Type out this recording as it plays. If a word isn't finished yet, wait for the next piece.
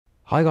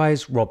Hi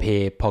guys, Rob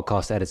here,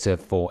 podcast editor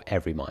for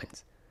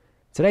Everymind.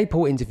 Today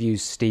Paul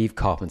interviews Steve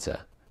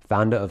Carpenter,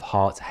 founder of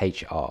Heart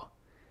HR.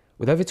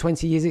 With over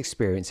 20 years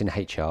experience in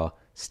HR,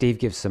 Steve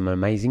gives some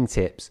amazing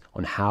tips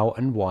on how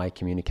and why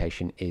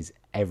communication is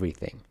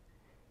everything.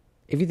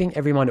 If you think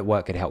Everymind at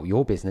Work could help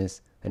your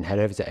business, then head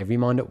over to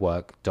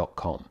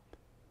everymindatwork.com.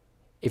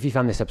 If you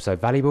found this episode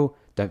valuable,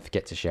 don't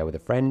forget to share with a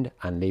friend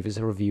and leave us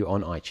a review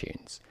on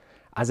iTunes.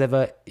 As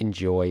ever,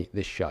 enjoy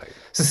the show.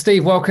 So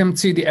Steve, welcome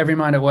to the Every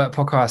Mind at Work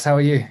podcast. How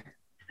are you?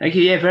 Thank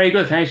you. Yeah, very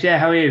good. Thanks. Yeah,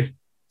 how are you?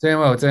 Doing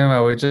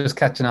well. We're just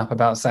catching up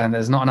about saying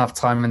there's not enough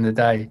time in the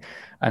day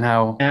and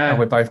how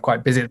we're both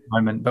quite busy at the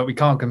moment, but we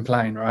can't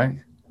complain, right?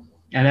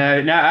 No,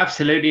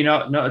 absolutely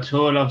not at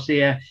all.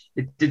 Obviously,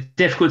 it's a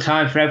difficult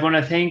time for everyone,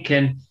 I think,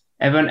 and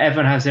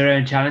everyone has their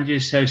own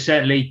challenges. So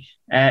certainly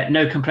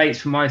no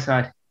complaints from my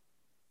side.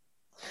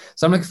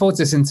 So I'm looking forward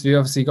to this interview.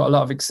 Obviously, you've got a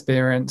lot of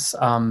experience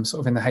sort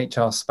of in the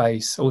HR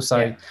space.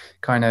 Also,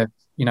 kind of,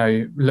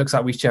 looks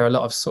like we share a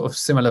lot of sort of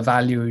similar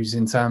values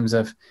in terms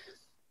of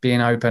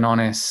being open,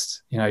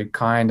 honest,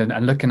 kind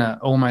and looking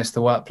at almost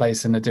the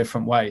workplace in a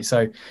different way.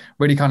 So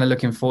really kind of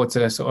looking forward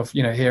to sort of,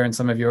 hearing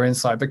some of your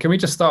insight. But can we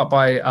just start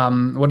by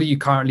what do you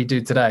currently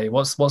do today?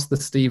 What's the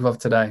Steve of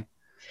today?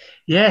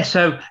 Yeah,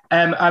 so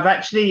I've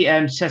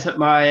actually set up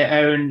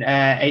my own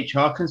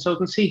HR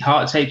consultancy,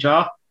 Hearts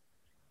HR.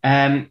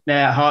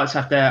 Hearts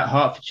after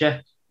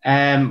Hertfordshire,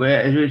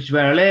 which is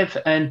where I live,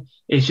 and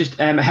it's just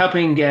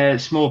helping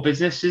small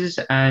businesses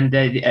and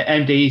the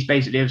MDs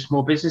basically of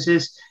small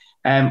businesses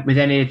with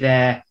any of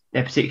their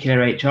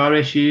particular HR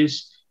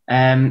issues.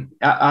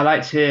 I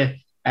like to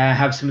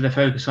have some of the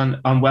focus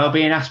on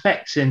well-being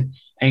aspects and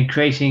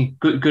creating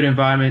good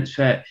environments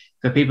for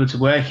people to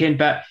work in,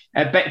 but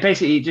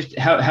basically just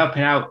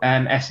helping out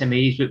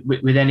SMEs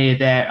with any of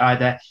their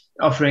either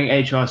offering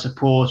HR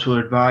support or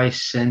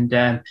advice and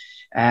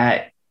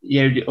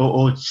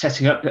or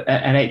setting up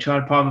an HR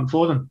department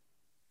for them.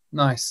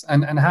 Nice.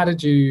 And how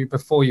did you,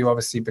 before you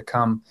obviously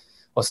become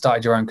or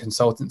started your own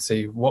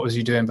consultancy, what was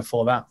you doing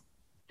before that?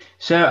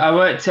 So I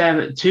worked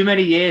too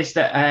many years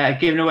that I've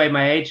given away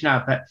my age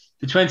now, but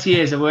for 20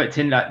 years I worked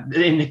in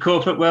the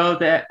corporate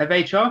world of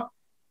HR.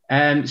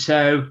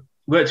 So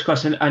worked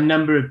across a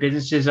number of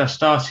businesses. I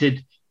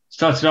started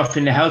off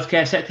in the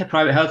healthcare sector,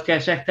 private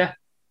healthcare sector,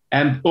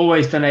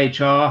 always done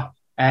HR.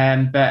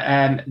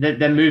 But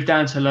then moved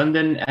down to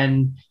London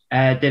and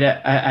did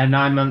a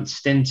 9-month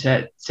stint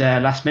at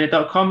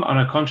lastminute.com on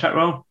a contract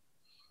role.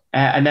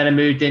 And then I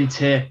moved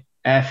into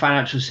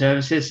financial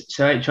services,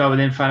 so HR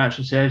within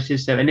financial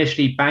services. So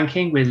initially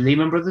banking with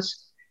Lehman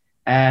Brothers,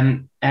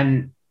 and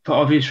for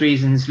obvious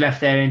reasons left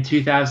there in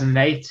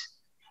 2008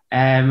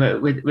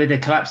 with the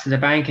collapse of the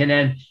bank,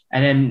 and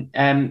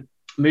then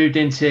moved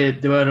into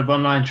the world of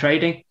online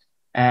trading,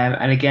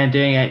 and again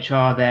doing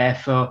HR there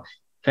for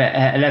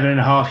 11 and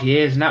a half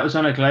years, and that was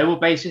on a global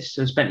basis.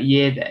 So I spent a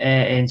year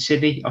in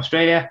Sydney,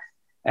 Australia.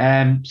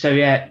 So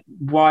yeah,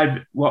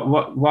 wide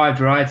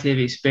variety of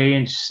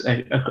experience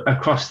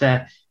across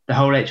the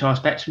whole HR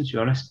spectrum, to be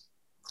honest.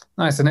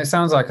 Nice. And it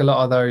sounds like a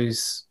lot of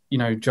those,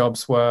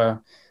 jobs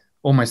were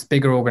almost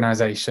bigger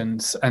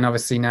organizations, and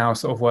obviously now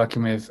sort of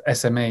working with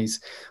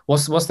SMEs.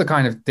 What's the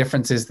kind of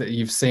differences that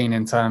you've seen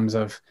in terms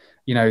of,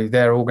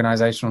 their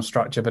organizational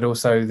structure, but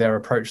also their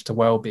approach to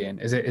well-being?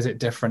 Is it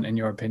different in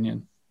your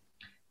opinion?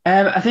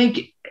 I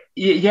think,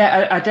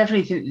 I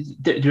definitely think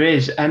that there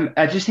is.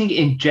 I just think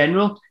in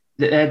general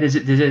that there's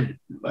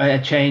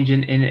a change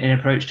in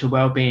approach to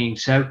well-being.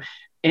 So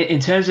in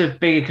terms of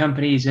bigger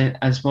companies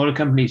and smaller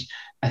companies,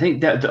 I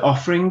think that the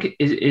offering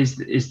is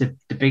the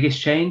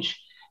biggest change,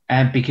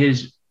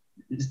 because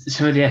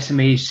some of the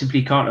SMEs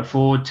simply can't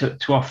afford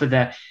to offer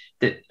the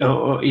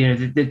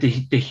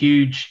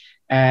huge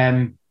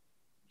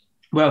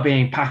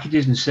well-being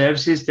packages and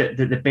services that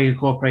the bigger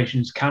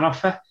corporations can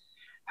offer.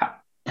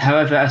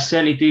 However, I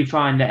certainly do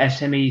find that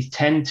SMEs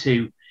tend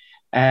to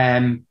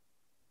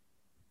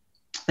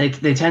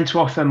they tend to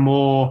offer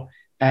more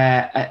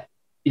a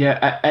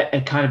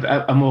kind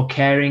of a more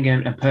caring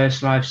and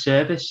personalised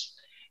service,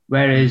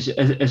 whereas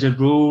as a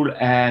rule,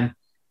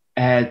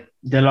 the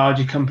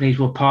larger companies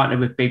will partner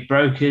with big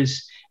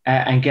brokers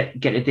and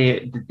get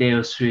the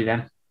deals through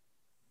them.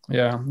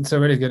 Yeah, it's a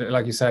really good,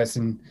 like you say, it's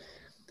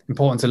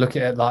important to look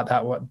at it like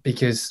that,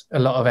 because a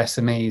lot of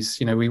SMEs,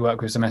 we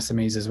work with some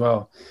SMEs as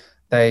well.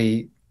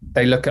 They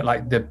look at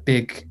like the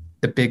big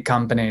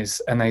companies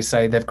and they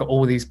say they've got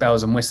all these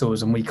bells and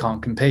whistles and we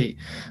can't compete.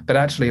 But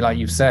actually, like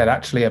you've said,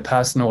 actually a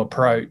personal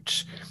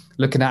approach,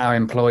 looking at our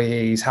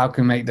employees, how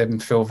can we make them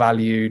feel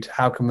valued?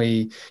 How can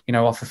we,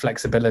 offer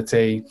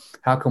flexibility?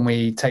 How can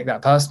we take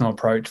that personal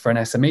approach for an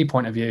SME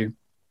point of view?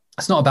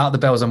 It's not about the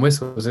bells and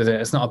whistles, is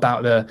it? It's not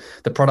about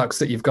the products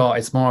that you've got.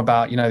 It's more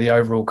about, the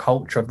overall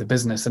culture of the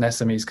business, and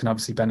SMEs can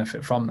obviously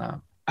benefit from that.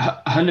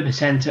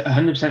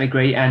 100%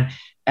 agree.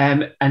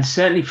 And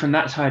certainly from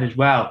that side as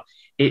well,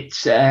 it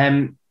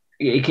can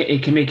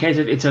be a case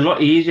of it's a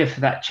lot easier for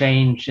that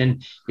change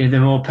and the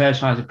more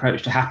personalised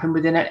approach to happen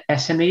within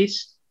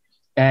SMEs.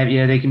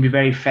 They can be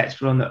very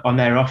flexible on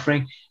their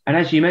offering, and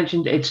as you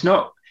mentioned, it's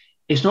not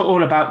it's not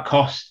all about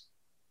cost.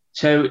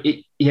 So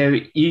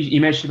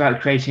you mentioned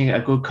about creating a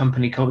good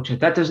company culture.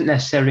 That doesn't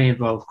necessarily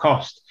involve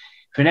cost.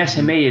 For an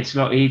SME, it's a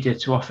lot easier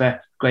to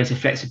offer greater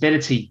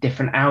flexibility,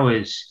 different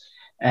hours,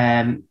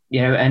 and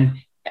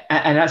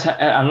that's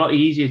a lot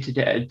easier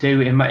to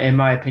do in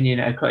my opinion.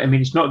 I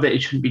mean, it's not that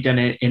it shouldn't be done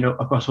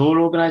across all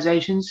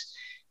organisations,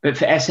 but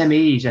for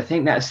SMEs, I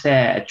think that's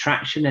their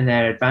attraction and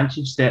their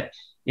advantage, that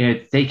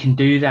they can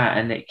do that,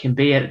 and it can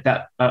be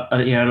a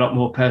lot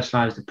more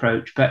personalised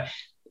approach. But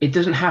it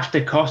doesn't have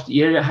to cost.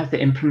 You don't have to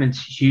implement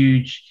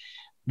huge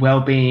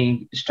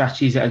well-being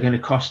strategies that are going to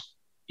cost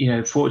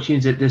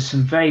fortunes. That there's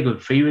some very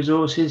good free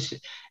resources,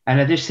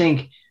 and I just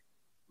think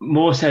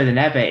more so than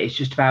ever, it's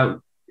just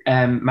about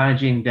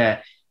managing the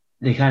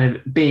kind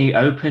of being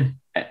open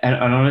and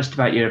honest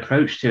about your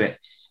approach to it,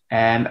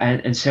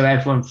 and so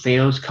everyone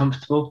feels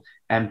comfortable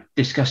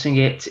discussing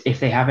it. If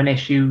they have an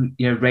issue,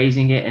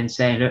 raising it and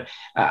saying, look,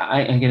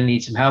 I'm going to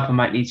need some help. I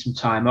might need some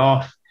time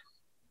off.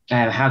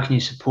 How can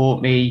you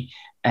support me?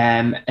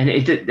 And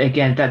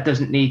again,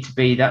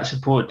 that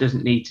support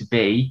doesn't need to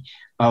be,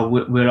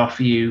 we'll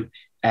offer you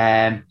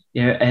a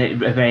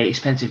very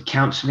expensive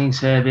counselling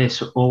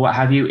service or what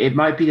have you. It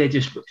might be they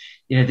just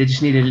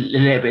need a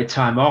little bit of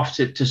time off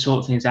to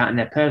sort things out in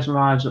their personal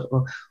lives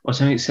or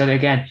something. So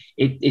again,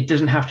 it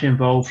doesn't have to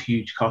involve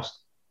huge cost.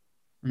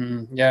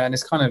 Yeah, and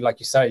it's kind of like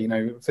you say,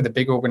 for the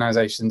big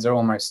organisations,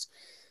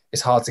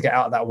 it's hard to get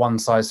out of that one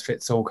size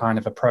fits all kind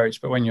of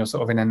approach. But when you're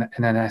sort of in an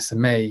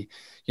SME,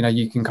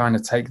 you can kind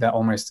of take that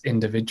almost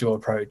individual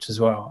approach as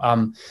well.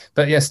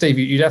 But yeah, Steve,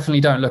 you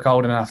definitely don't look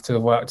old enough to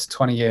have worked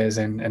 20 years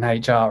in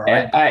HR,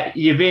 right?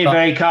 You're being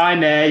very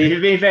kind there.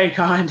 You're being very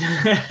kind.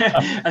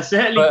 I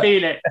certainly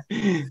feel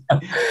it.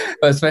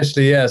 But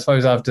especially, I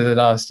suppose after the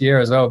last year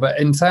as well. But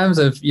in terms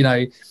of,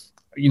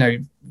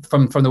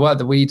 from the work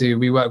that we do,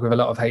 we work with a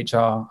lot of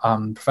HR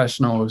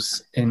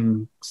professionals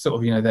in sort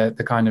of,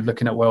 the kind of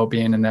looking at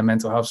well-being and their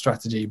mental health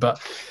strategy. But,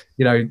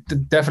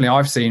 definitely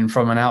I've seen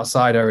from an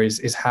outsider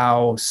is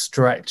how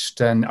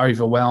stretched and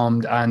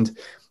overwhelmed and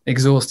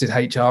exhausted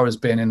HR has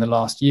been in the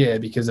last year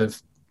because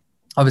of,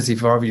 obviously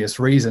for obvious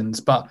reasons.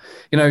 But,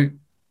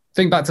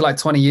 think back to like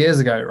 20 years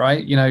ago,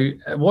 right?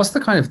 What's the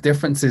kind of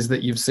differences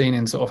that you've seen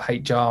in sort of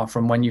HR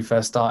from when you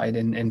first started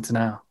into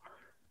now?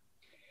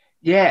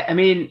 Yeah, I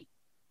mean,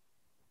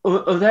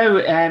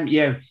 although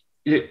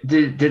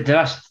the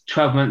last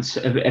 12 months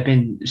have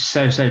been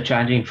so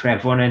challenging for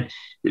everyone, and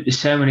there's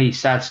so many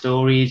sad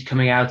stories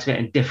coming out of it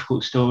and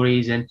difficult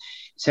stories, and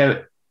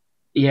so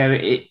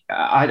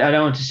I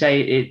don't want to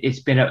say it's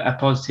been a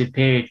positive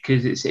period,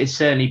 because it's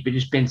certainly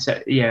just been so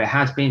it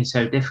has been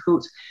so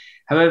difficult.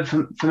 However,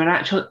 from an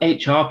actual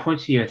HR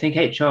point of view, I think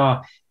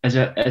HR as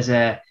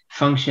a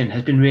function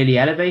has been really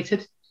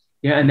elevated,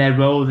 and their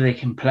role that they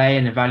can play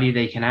and the value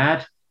they can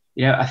add.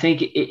 I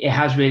think it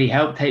has really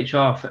helped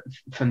HR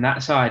from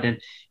that side, and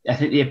I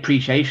think the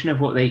appreciation of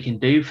what they can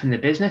do from the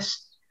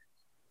business.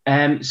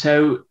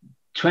 So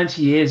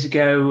 20 years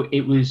ago,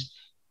 it was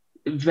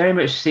very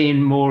much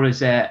seen more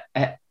as an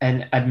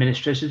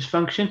administrative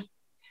function.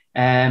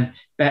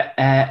 But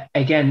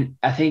again,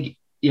 I think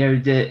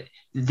the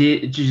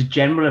just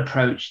general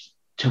approach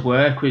to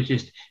work was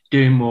just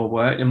doing more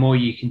work. The more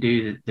you can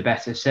do, the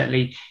better.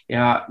 Certainly,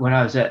 when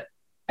I was at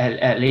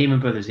Lehman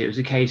Brothers, it was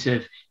a case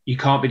of you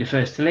can't be the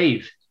first to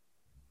leave.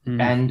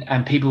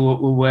 And people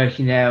were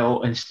working there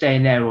and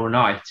staying there all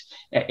night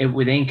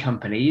within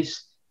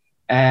companies.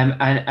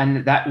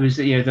 And that was,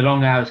 the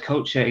long hours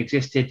culture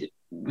existed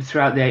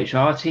throughout the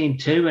HR team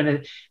too.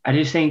 And I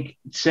just think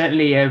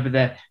certainly over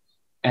the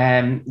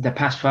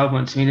past 12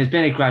 months, I mean, there's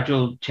been a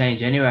gradual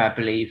change anyway, I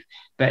believe,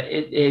 but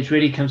it's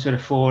really come to the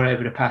fore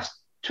over the past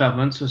 12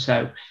 months or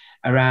so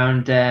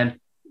around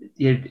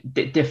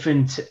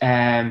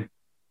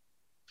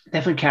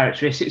different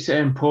characteristics that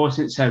are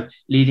important. So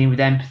leading with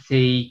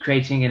empathy,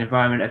 creating an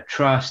environment of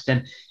trust,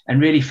 and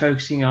really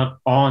focusing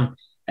on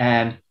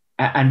and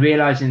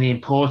realizing the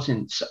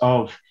importance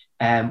of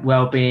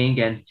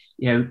well-being. And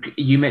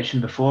you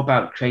mentioned before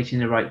about creating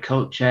the right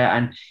culture,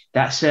 and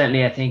that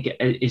certainly I think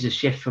is a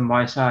shift from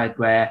my side,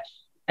 where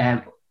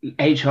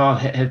HR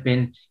have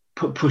been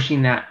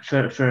pushing that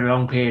for a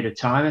long period of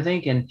time, I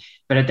think,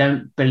 but I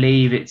don't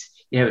believe it's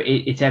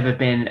ever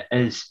been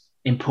as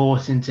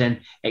important and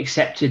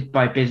accepted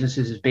by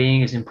businesses as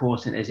being as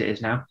important as it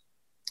is now.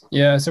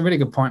 Yeah, it's a really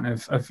good point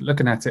of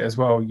looking at it as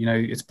well.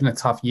 It's been a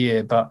tough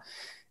year, but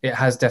it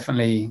has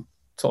definitely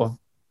sort of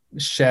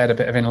shared a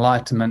bit of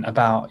enlightenment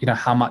about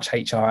how much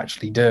HR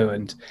actually do,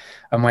 and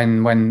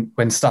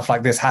when stuff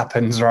like this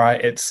happens,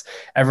 right, it's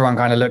everyone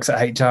kind of looks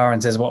at HR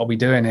and says, what are we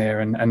doing here?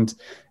 And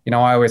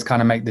I always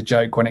kind of make the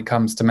joke when it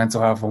comes to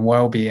mental health and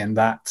well-being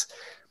that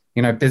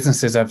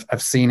businesses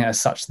have seen it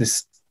as such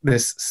this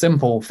this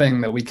simple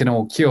thing that we can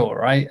all cure,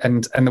 right?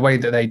 And the way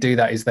that they do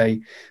that is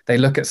they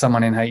look at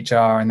someone in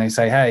HR and they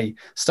say, hey,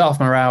 staff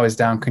morale is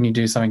down, can you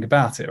do something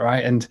about it,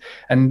 right?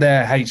 And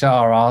their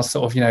HR are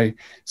sort of,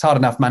 it's hard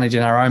enough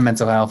managing our own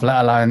mental health,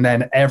 let alone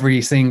then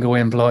every single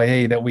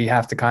employee that we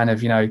have to kind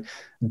of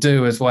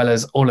do, as well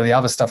as all of the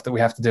other stuff that we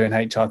have to do in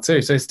HR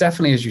too. So it's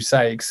definitely, as you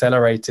say,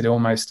 accelerated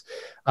almost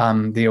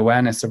the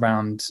awareness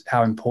around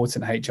how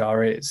important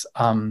HR is.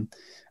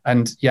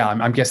 And yeah,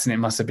 I'm guessing it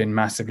must have been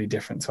massively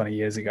different 20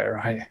 years ago,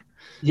 right?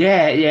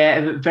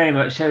 Yeah, very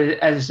much so.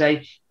 As I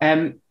say,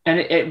 and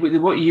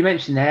what you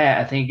mentioned there,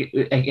 I think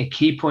a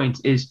key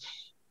point is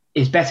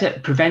better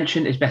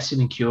prevention is better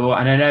than cure.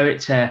 And I know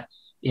it's a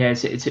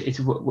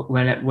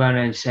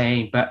well-known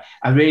saying, but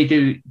I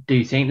really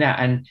do think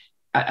that, and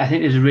I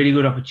think there's a really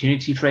good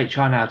opportunity for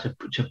HR now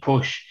to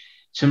push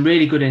some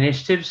really good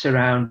initiatives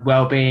around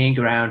well-being,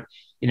 around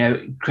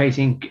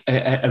creating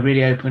a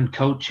really open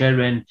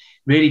culture and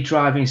really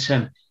driving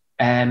some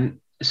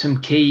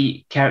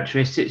key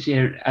characteristics,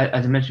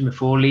 as I mentioned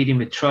before, leading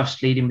with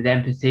trust, leading with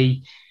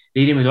empathy,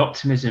 leading with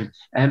optimism,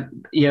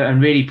 and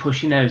really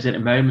pushing those at the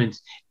moment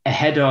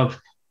ahead of,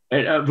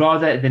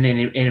 rather than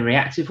in a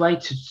reactive way,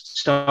 to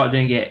start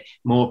doing it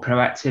more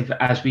proactive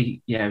as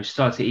we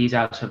start to ease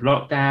out of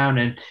lockdown,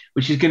 and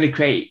which is going to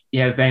create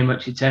very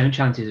much its own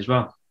challenges as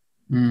well.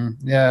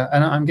 Yeah,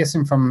 and I'm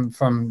guessing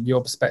from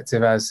your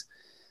perspective as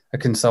a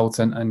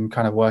consultant and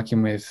kind of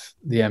working with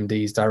the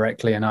MDs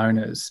directly and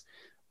owners,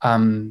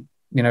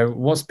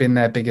 what's been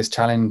their biggest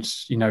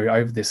challenge,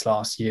 over this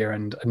last year,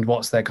 and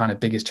what's their kind of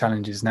biggest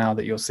challenges now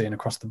that you're seeing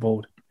across the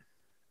board?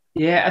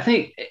 Yeah, I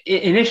think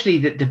initially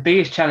the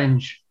biggest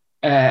challenge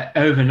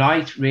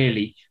overnight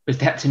really was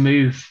they had to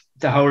move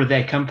the whole of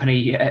their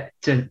company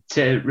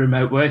to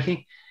remote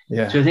working.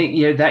 Yeah. So I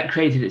think that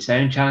created its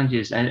own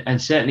challenges, and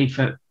certainly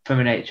from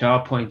an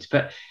HR point.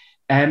 But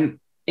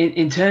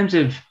in terms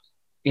of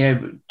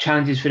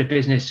challenges for the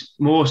business,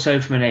 more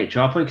so from an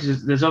HR point,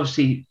 because there's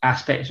obviously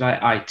aspects like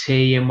IT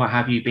and what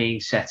have you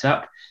being set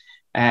up,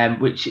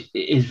 which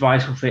is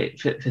vital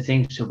for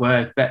things to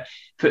work. But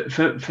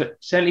for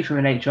certainly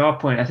from an HR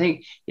point, I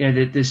think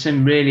there's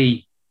some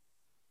really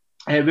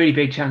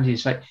big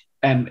challenges, like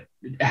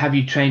have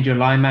you trained your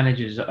line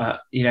managers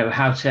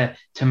how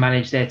to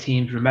manage their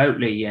teams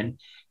remotely, and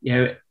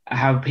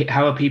how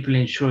are people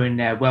ensuring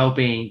their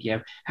well-being?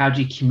 How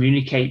do you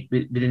communicate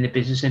within the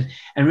business and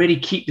really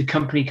keep the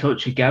company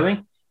culture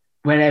going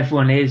when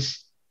everyone is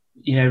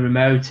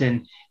remote?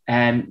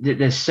 And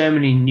there's so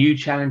many new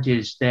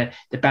challenges. The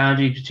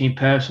boundaries between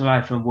personal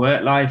life and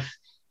work life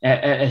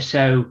are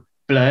so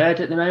blurred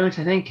at the moment,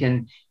 I think,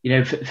 and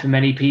for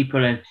many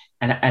people,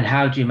 and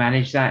how do you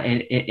manage that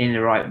in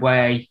the right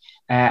way,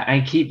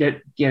 and keep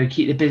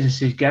the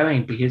businesses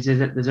going? Because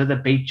there's other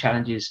big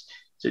challenges,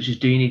 such as,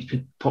 do you need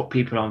to put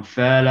people on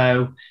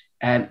furlough,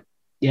 and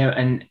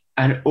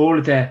all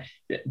of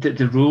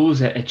the rules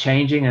that are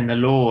changing, and the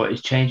law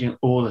is changing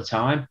all the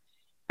time.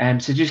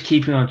 So just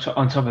keeping on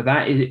top of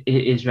that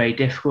is very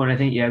difficult. And I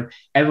think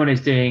everyone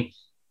is doing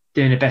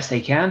the best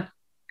they can,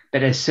 but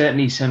there's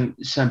certainly some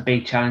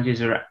big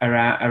challenges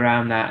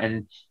around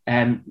that,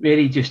 and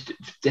really just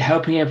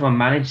helping everyone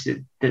manage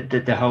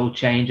the whole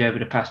change over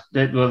the past,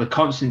 the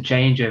constant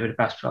change over the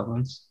past 12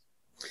 months.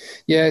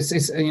 Yeah, it's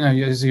as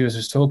you were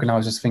just talking, I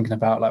was just thinking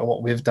about like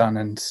what we've done,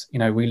 and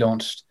we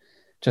launched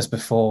just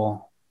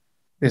before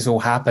this all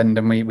happened,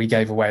 and we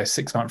gave away a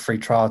 6-month free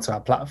trial to our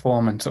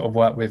platform, and sort of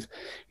worked with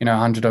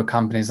 100 odd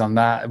companies on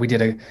that.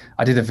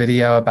 I did a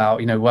video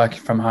about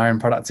working from home,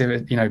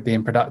 productivity,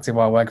 being productive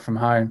while working from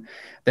home.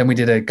 Then we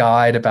did a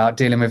guide about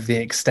dealing with the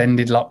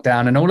extended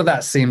lockdown, and all of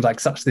that seemed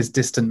like such this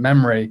distant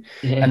memory.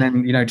 Yeah. And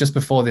then just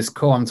before this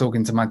call, I'm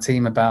talking to my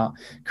team about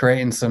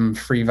creating some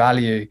free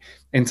value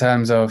in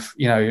terms of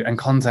and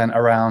content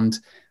around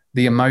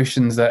the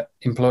emotions that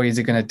employees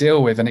are going to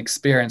deal with and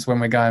experience when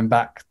we're going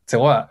back to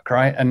work,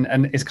 right? And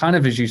it's kind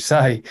of, as you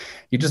say,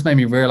 you just made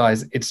me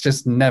realize it's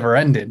just never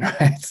ending, right?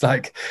 It's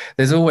like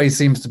there's always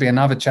seems to be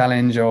another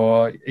challenge,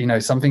 or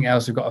something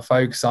else we've got to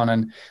focus on,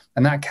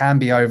 and that can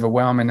be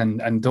overwhelming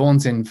and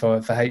daunting for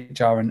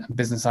HR and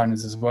business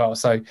owners as well.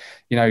 So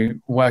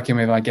working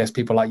with, I guess,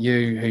 people like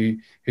you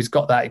who's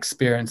got that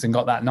experience and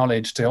got that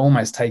knowledge to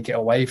almost take it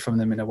away from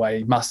them in a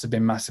way must have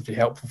been massively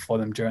helpful for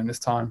them during this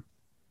time.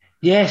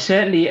 Yeah,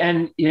 certainly.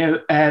 And,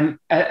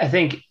 I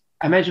think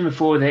I mentioned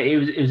before that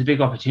it was a big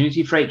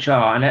opportunity for HR,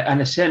 and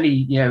I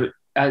certainly,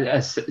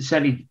 I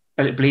certainly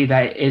believe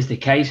that is the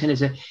case. And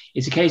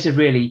it's a case of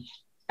really,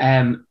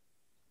 it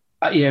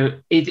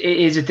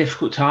is a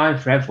difficult time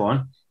for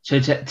everyone. So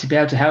to be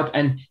able to help,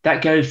 and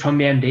that goes from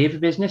the MD of a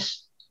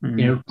business,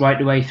 right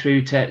the way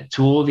through to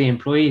all the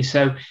employees.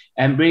 So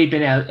really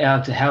being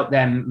able to help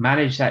them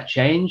manage that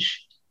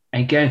change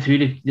and going through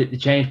the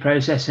change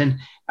process. And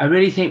I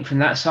really think from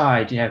that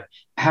side,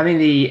 having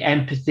the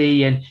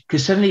empathy, and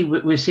because suddenly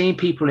we're seeing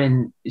people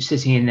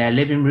sitting in their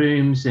living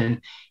rooms,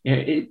 and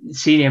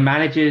senior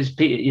managers,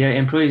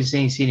 employees are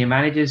seeing senior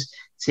managers,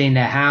 seeing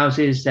their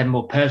houses, their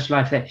more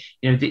personal life.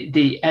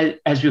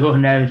 As we all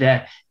know,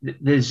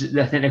 there's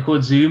I think they're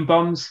called Zoom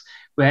bombs,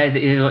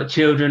 where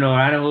children or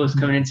animals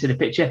coming into the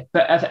picture.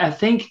 But I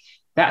think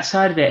that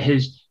side of it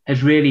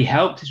has really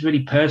helped. Has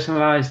really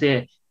personalised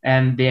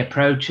the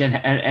approach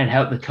and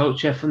helped the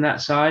culture from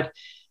that side.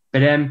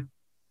 But and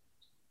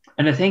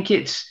I think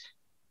it's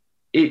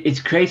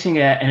creating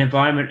an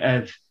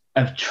environment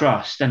of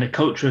trust and a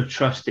culture of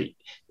trust that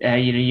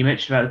you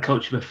mentioned about the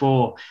culture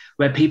before,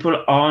 where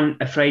people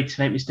aren't afraid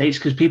to make mistakes,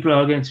 because people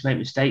are going to make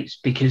mistakes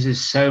because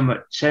there's so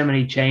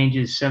many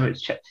changes, so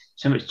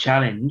much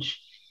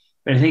challenge.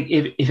 But I think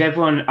if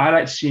everyone, I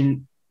like to see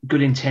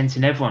good intent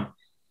in everyone,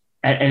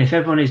 and if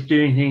everyone is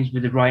doing things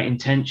with the right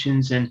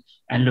intentions and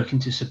looking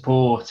to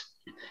support,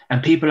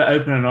 and people are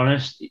open and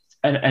honest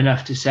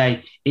enough to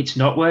say it's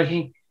not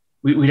working,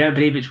 we don't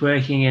believe it's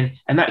working,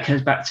 and that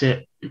comes back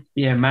to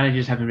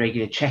managers having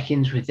regular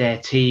check-ins with their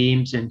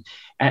teams and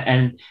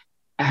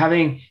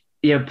having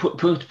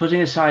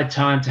putting aside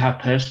time to have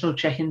personal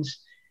check-ins.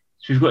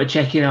 So we've got a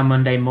check-in on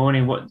Monday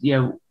morning. What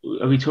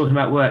are we talking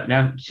about work?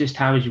 No, it's just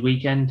how was your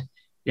weekend?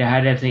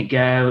 How did everything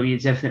go?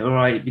 Is everything all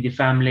right with your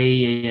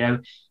family?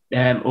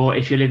 Or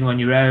if you're living on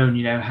your own,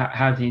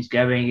 how are things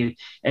going?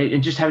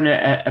 And just having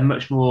a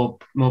much more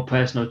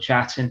personal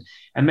chat and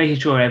making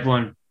sure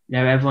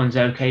everyone's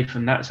okay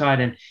from that side,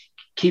 and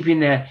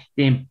keeping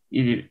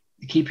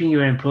keeping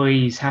your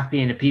employees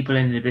happy and the people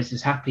in the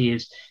business happy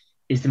is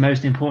the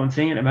most important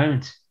thing at the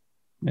moment.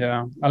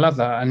 Yeah, I love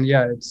that. And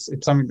yeah, it's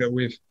something that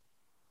we've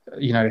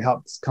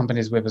helped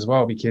companies with as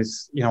well,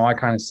 because I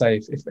kind of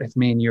say if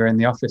me and you are in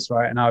the office,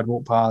 right, and I would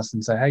walk past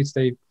and say, hey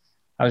Steve,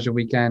 how was your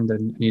weekend?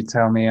 And you'd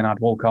tell me, and I'd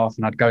walk off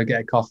and I'd go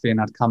get a coffee and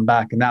I'd come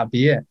back and that'd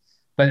be it.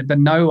 But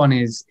no one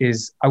is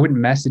I wouldn't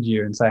message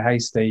you and say, hey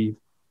Steve,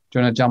 do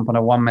you want to jump on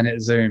a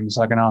 1-minute Zoom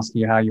so I can ask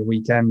you how your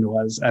weekend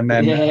was? And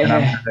then I'm going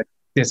to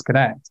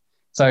disconnect.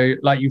 So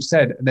like you've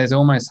said, there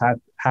almost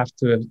has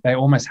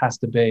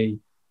to be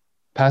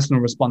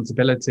personal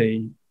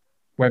responsibility,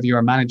 whether you're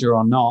a manager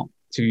or not,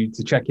 to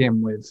check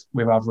in with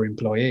other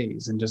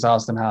employees and just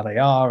ask them how they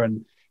are,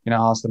 and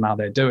ask them how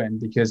they're doing,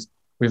 because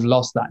we've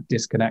lost that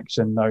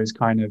disconnection, those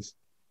kind of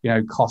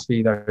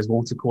coffee, those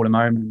water cooler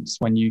moments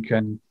when you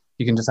can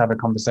just have a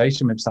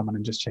conversation with someone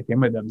and just check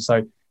in with them.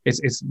 So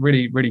it's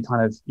really, really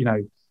kind of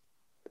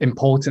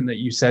important that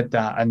you said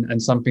that,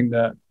 and something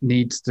that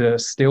needs to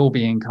still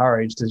be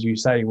encouraged, as you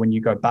say, when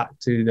you go back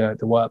to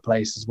the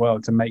workplace as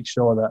well, to make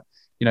sure that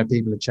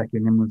people are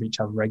checking in with each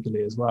other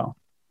regularly as well.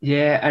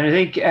 Yeah, and I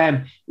think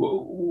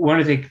one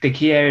of the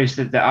key areas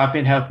that I've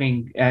been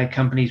helping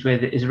companies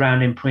with is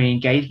around employee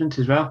engagement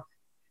as well.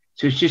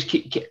 So it's just,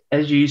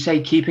 as you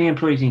say, keeping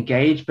employees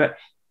engaged, but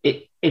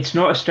it's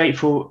not a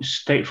straightforward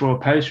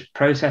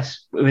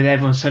process with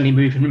everyone suddenly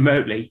moving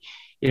remotely,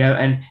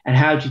 and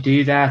how do you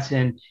do that,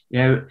 and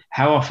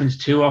how often's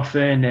too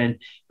often. And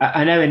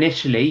I know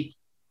initially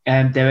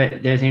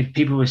there were things,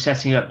 people were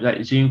setting up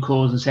like Zoom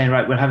calls and saying,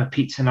 right, we'll have a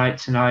pizza night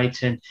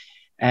tonight and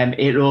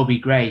it'll all be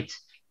great.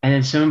 And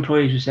then some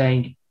employees were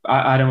saying,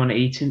 I don't want to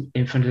eat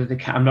in front of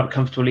I'm not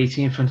comfortable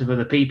eating in front of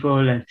other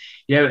people. And,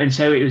 and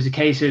so it was a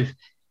case of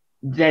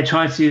they're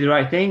trying to do the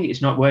right thing.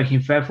 It's not working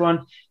for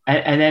everyone.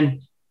 And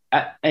then,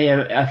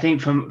 I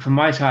think from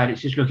my side,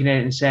 it's just looking at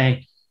it and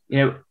saying,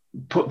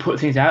 put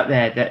things out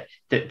there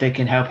that they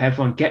can help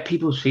everyone, get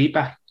people's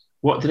feedback.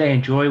 What do they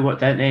enjoy? What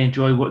don't they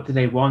enjoy? What do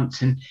they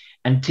want?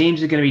 And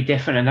teams are going to be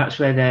different. And that's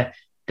where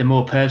the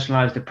more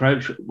personalized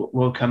approach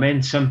will come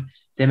in.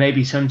 There may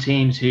be some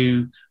teams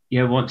who,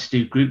 want to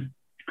do group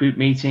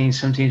meetings.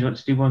 Some teams want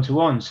to do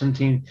one-to-one. Some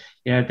teams,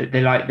 that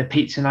they like the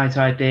pizza night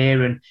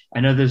idea,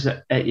 and others,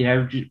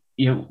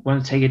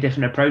 want to take a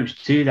different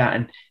approach to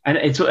that. And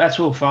that's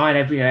all fine.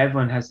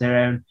 Everyone has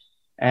their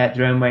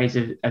own ways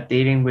of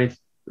dealing with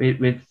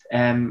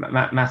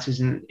matters,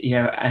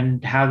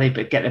 and how they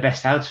get the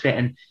best out of it.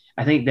 And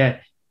I think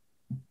that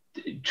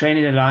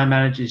training the line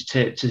managers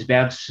to be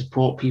able to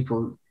support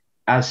people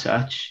as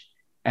such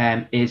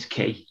is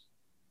key.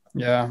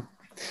 Yeah,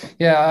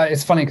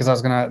 it's funny because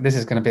this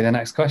is gonna be the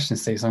next question,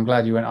 Steve. So I'm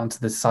glad you went onto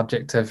the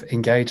subject of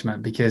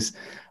engagement, because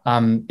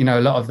a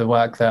lot of the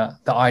work that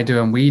I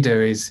do and we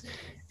do is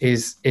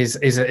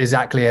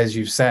exactly as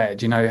you've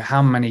said.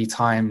 How many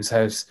times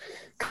has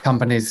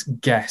companies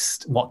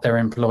guessed what their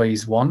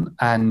employees want?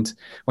 And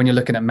when you're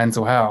looking at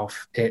mental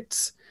health,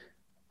 it's,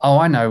 oh,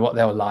 I know what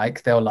they'll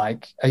like. They'll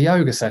like a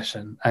yoga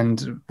session,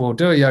 and we'll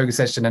do a yoga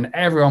session and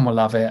everyone will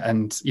love it.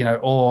 And,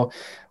 or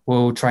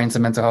we'll train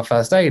some mental health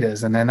first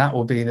aiders, and then that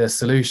will be the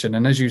solution.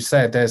 And as you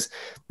said, there's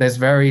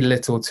very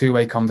little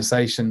two-way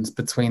conversations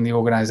between the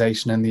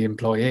organization and the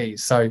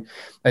employees. So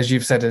as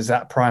you've said, as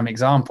that prime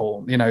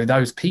example,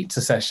 those pizza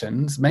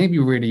sessions may be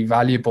really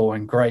valuable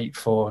and great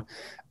for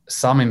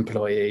some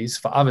employees.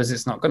 For others,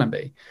 it's not going to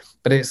be.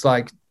 But it's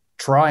like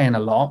trying a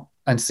lot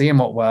and seeing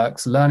what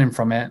works, learning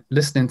from it,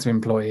 listening to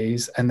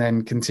employees, and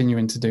then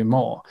continuing to do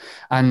more.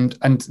 And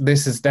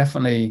this is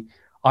definitely,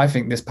 I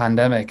think this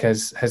pandemic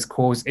has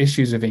caused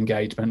issues with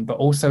engagement, but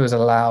also has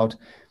allowed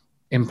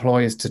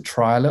employers to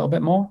try a little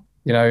bit more.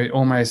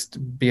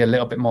 almost be a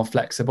little bit more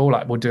flexible.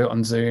 Like we'll do it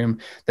on Zoom.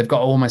 They've got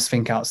to almost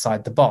think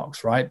outside the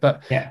box, right?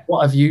 But Yeah.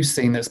 what have you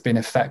seen that's been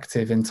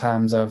effective in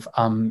terms of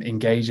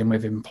engaging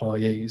with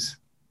employees?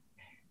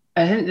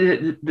 I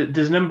think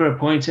there's a number of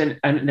points, and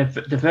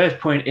the first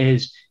point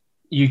is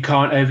you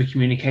can't over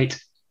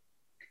communicate.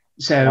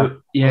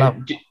 So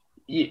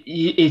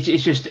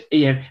it's just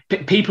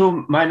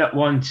people might not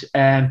want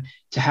to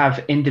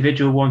have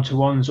individual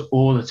one-to-ones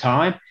all the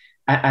time,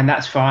 and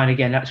that's fine.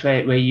 Again, that's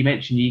where you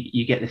mentioned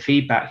you get the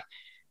feedback.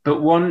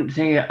 But one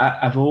thing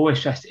I've always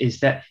stressed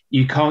is that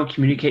you can't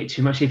communicate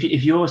too much. If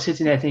you're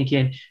sitting there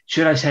thinking,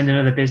 should I send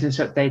another business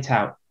update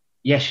out?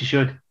 Yes, you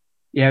should.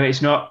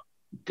 It's not.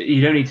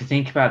 You don't need to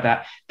think about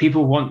that.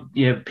 People want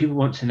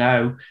to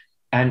know,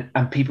 and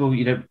people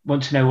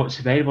want to know what's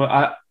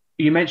available.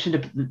 You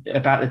mentioned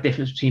about the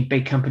difference between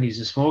big companies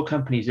and small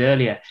companies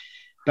earlier,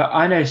 but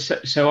I know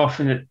so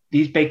often that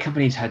these big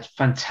companies had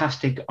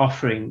fantastic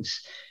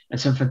offerings and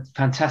some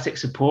fantastic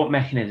support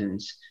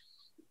mechanisms,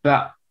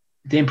 but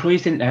the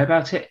employees didn't know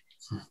about it,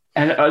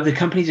 and the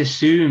companies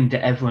assumed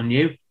that everyone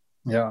knew.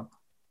 Yeah,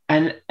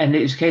 and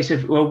it was a case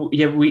of, well,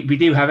 yeah, we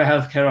do have a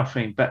healthcare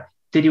offering, but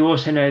did you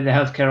also know the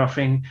healthcare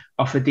offering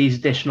offered these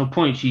additional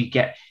points? You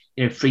get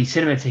free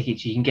cinema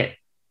tickets, you can get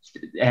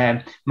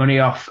money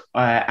off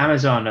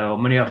Amazon, or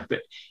money off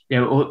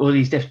all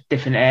these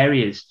different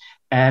areas,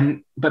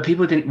 but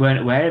people weren't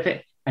aware of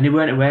it, and they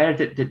weren't aware of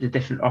the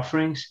different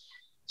offerings.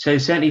 So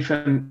certainly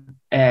from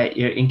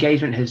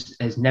engagement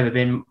has never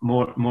been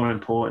more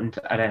important,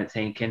 I don't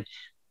think. And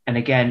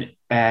again,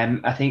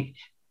 I think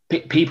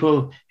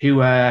people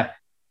who are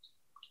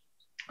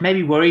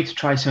maybe worried to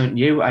try something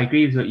new, I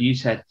agree with what you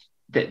said,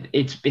 that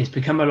it's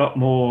become a lot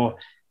more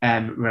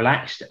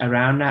relaxed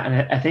around that.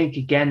 And I think,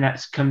 again,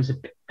 that comes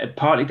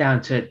partly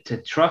down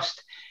to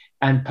trust,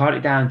 and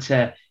partly down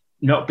to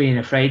not being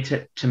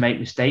afraid to make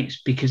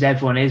mistakes, because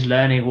everyone is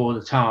learning all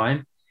the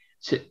time.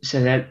 So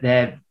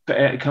that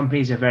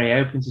companies are very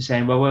open to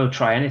saying, well, we'll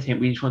try anything.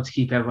 We just want to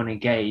keep everyone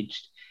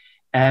engaged.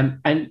 And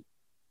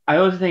I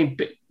also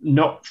think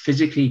not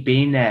physically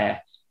being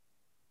there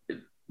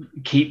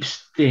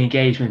keeps the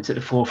engagement at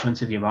the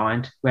forefront of your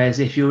mind. Whereas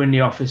if you're in the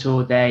office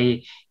all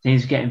day,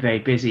 things are getting very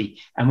busy.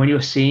 And when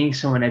you're seeing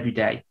someone every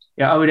day,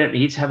 we don't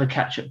need to have a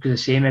catch up because I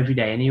see him every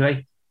day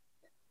anyway.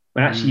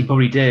 When actually you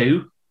probably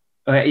do.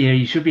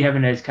 You should be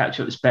having those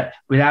catch ups, but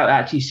without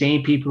actually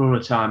seeing people all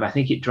the time, I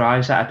think it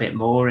drives that a bit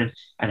more and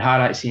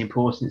highlights the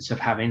importance of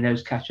having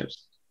those catch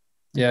ups.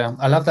 Yeah,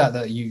 I love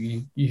that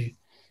you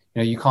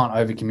can't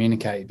over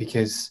communicate,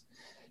 because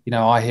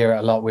I hear it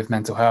a lot with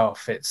mental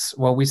health. It's,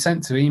 well, we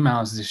sent 2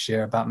 emails this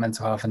year about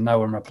mental health and no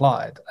one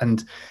replied.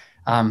 And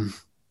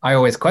I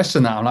always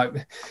question that. I'm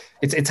like,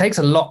 it takes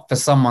a lot for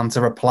someone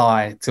to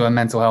reply to a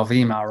mental health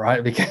email,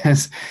 right?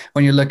 Because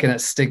when you're looking at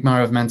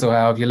stigma of mental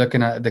health, you're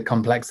looking at the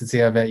complexity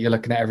of it, you're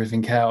looking at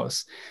everything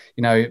else.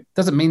 It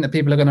doesn't mean that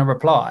people are going to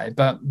reply.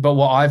 But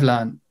what I've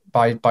learned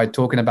by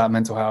talking about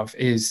mental health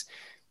is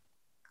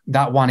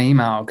that one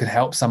email could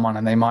help someone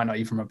and they might not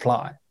even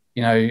reply.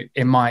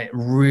 It might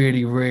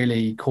really,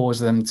 really cause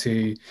them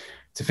to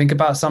think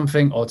about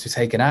something, or to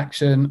take an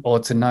action, or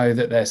to know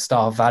that their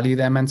staff value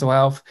their mental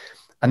health.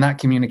 And that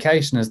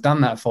communication has done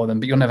that for them,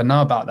 but you'll never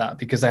know about that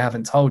because they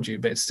haven't told you,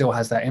 but it still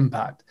has that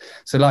impact.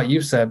 So like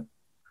you've said,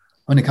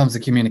 when it comes to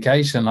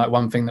communication, like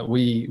one thing that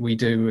we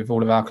do with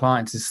all of our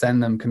clients is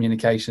send them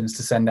communications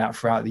to send out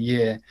throughout the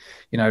year,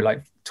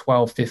 like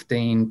 12,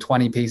 15,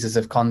 20 pieces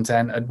of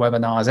content and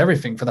webinars,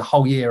 everything for the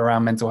whole year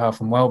around mental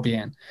health and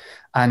well-being.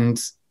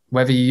 And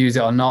whether you use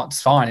it or not,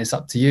 it's fine. It's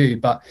up to you.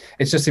 But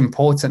it's just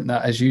important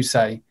that, as you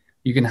say,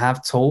 you can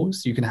have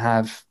tools, you can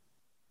have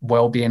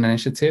well-being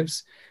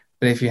initiatives,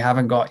 but if you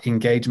haven't got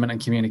engagement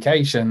and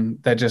communication,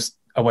 they're just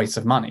a waste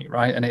of money,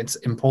 right? And it's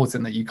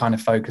important that you kind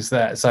of focus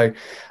there. So,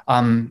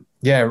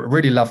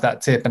 really love that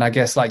tip. And I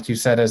guess, like you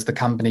said, as the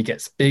company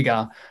gets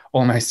bigger,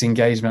 almost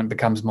engagement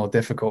becomes more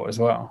difficult as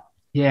well.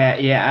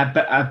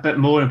 But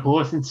more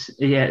important,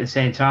 at the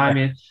same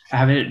time,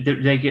 having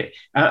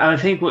I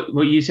think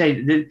what you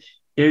say,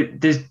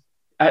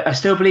 I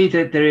still believe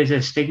that there is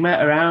a stigma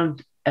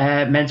around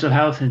mental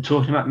health and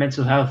talking about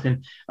mental health,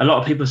 and a lot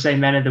of people say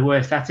men are the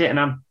worst at it, and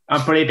I'm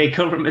probably a big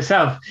culprit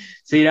myself,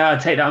 so I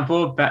take that on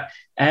board. But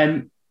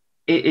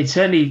it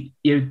certainly,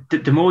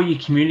 the more you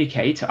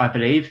communicate, I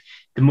believe,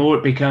 the more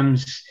it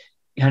becomes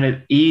kind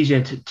of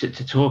easier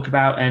to talk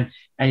about, and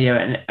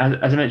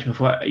as I mentioned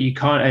before, you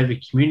can't over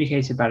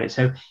communicate about it.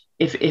 So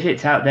if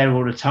it's out there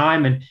all the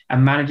time,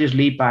 and managers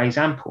lead by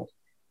example,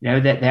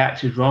 that they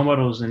act as role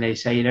models, and they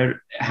say,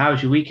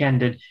 how's your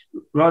weekend? And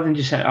rather than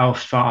just say, oh,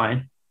 it's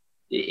fine,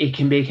 it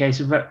can be a case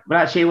of, well,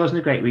 actually, it wasn't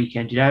a great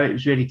weekend. It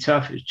was really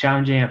tough. It was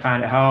challenging. I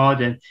found it hard.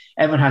 And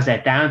everyone has their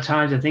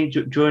downtimes, I think,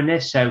 during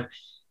this. So,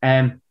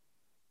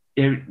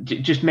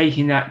 just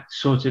making that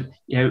sort of,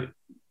 to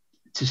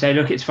say,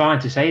 look, it's fine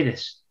to say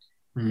this,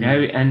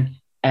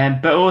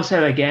 but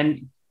also,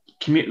 again,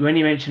 when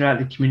you mention about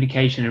the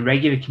communication and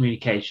regular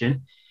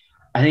communication,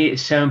 I think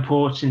it's so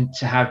important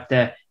to have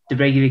the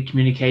regular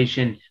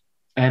communication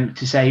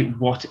to say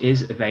what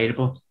is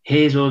available.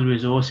 Here's all the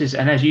resources,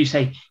 and as you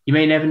say, you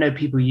may never know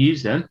people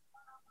use them,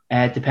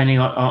 depending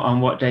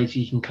on what data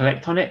you can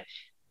collect on it.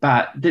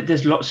 But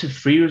there's lots of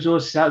free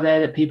resources out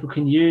there that people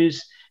can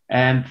use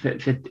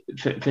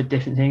for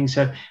different things.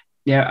 So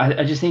yeah,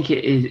 I just think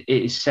it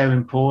is so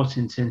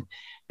important.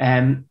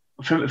 And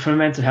from a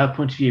mental health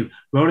point of view,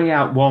 rolling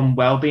out one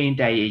wellbeing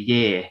day a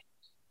year,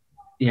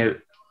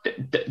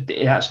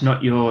 that's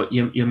not your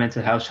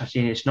mental health strategy,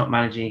 and it's not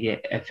managing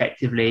it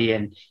effectively,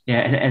 and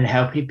and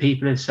helping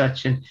people as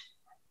such. And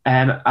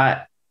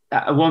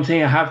one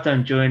thing I have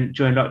done during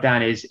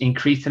lockdown is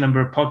increase the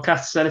number of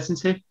podcasts I listen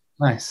to.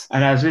 Nice.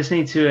 And I was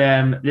listening to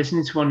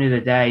one the other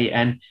day,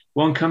 and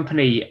one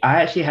company,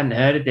 I actually hadn't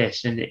heard of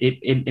this, and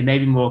it may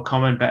be more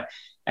common, but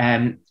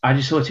I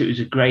just thought it was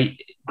a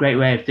great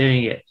way of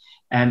doing it.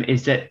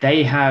 Is that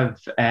they have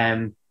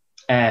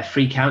a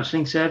free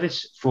counselling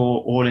service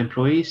for all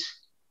employees,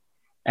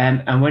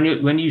 and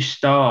when you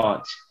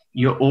start,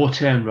 you're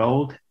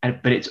auto-enrolled,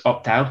 but it's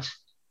opt-out.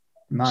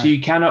 Nice. So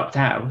you can opt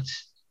out,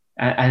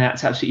 and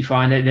that's absolutely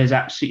fine. There's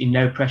absolutely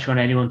no pressure on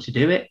anyone to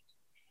do it.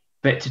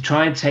 But to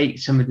try and take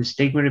some of the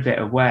stigma of it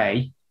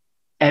away,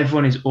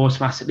 everyone is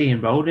automatically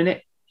enrolled in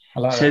it.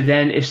 So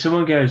then if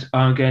someone goes, oh,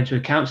 I'm going to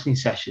a counselling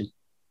session,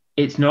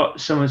 it's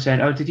not someone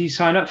saying, oh, did you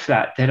sign up for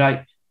that? They're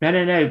like,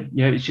 no,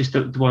 it's just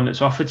the one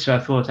that's offered, so I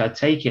thought I'd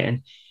take it.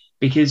 And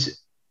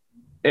because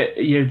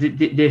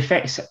the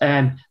effects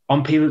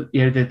on people,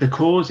 the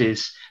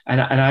causes, and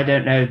I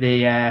don't know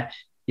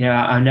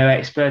I'm no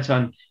expert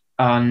on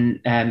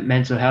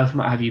mental health and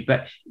what have you,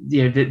 but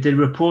the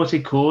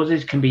reported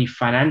causes can be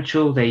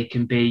financial, they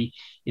can be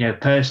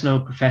personal,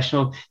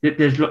 professional.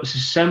 There's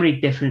so many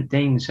different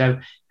things. So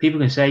people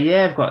can say,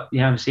 yeah, I've got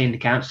I'm seeing the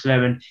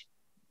counsellor,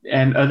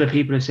 and other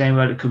people are saying,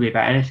 well, it could be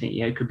about anything.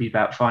 It could be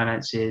about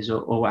finances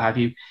or what have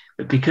you.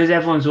 But because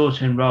everyone's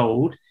auto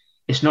enrolled,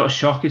 it's not a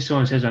shock if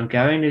someone says I'm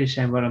going. They're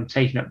saying, well, I'm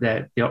taking up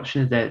the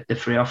option of the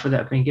free offer that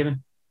I've been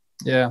given.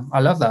 Yeah,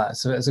 I love that.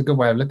 So it's a good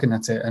way of looking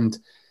at it, and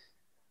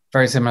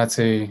very similar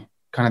to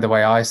kind of the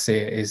way I see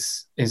it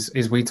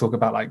is we talk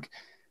about like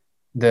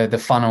the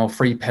funnel,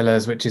 3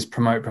 pillars, which is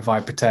promote,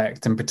 provide,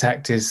 protect. And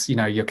protect is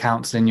your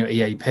counselling, your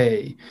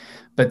EAP,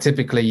 but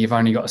typically you've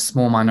only got a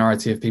small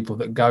minority of people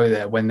that go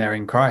there when they're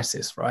in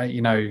crisis, right?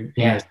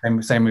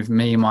 Same with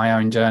me, my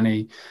own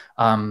journey.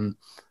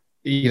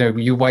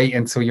 You wait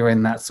until you're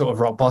in that sort of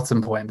rock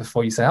bottom point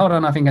before you say, hold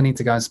on, I think I need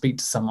to go and speak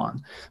to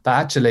someone. But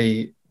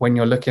actually, when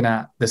you're looking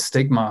at the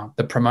stigma,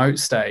 the promote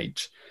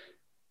stage,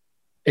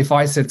 if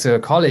I said to a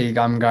colleague,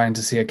 I'm going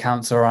to see a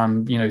counselor,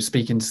 I'm,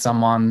 speaking to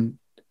someone,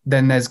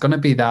 then there's going to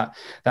be that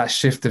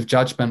shift of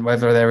judgment,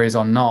 whether there is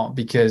or not,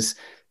 because,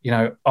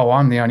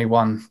 I'm the only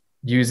one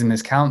using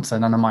this counselor,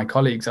 none of my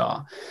colleagues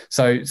are.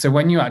 So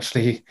when you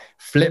actually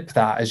flip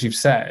that, as you've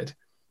said,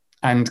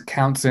 and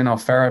counselling or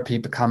therapy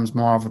becomes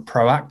more of a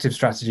proactive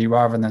strategy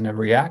rather than a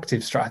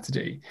reactive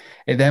strategy,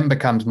 it then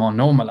becomes more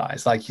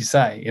normalized. Like you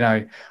say,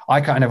 I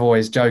kind of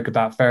always joke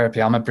about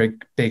therapy. I'm a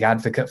big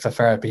advocate for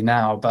therapy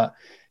now, but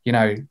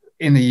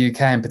in the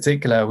UK in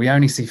particular, we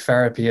only see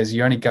therapy as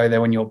you only go there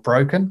when you're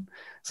broken.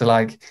 So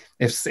like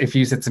if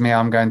you said to me,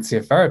 I'm going to see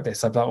a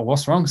therapist, I'd be like, well,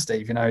 what's wrong,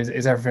 Steve?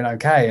 Is everything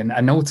okay? And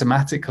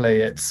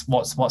automatically it's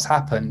what's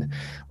happened.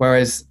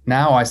 Whereas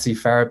now I see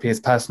therapy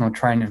as personal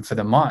training for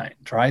the mind,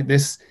 right?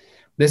 This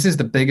is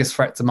the biggest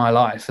threat to my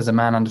life as a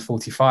man under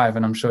 45.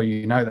 And I'm sure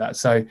you know that.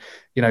 So,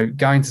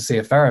 going to see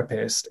a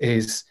therapist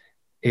is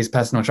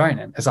personal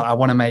training. It's like, I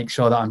want to make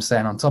sure that I'm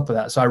staying on top of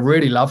that. So I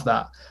really love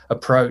that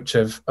approach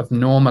of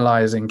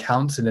normalizing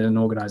counseling in an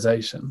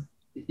organization.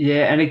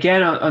 Yeah. And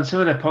again, on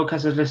some of the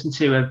podcasts I've listened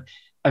to,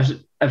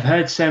 I've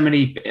heard so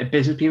many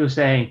business people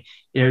saying,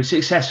 really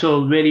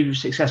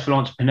successful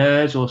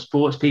entrepreneurs or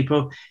sports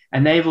people.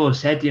 And they've all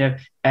said, they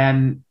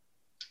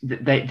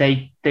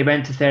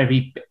went to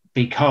therapy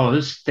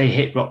because they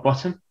hit rock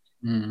bottom.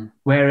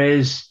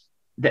 Whereas,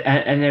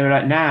 and they were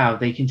like, now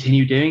they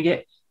continue doing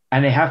it.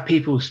 And they have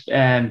people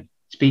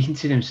speaking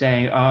to them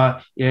saying,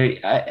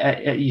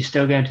 you're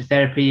still going to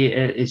therapy?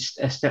 Is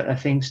a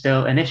thing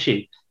still an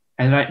issue?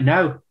 And like,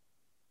 no,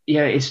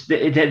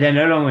 they're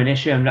no longer an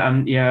issue.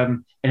 I'm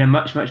in a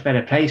much, much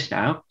better place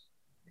now,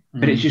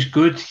 but it's just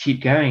good to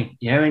keep going,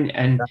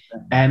 and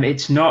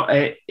it's not,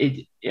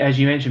 as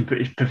you mentioned,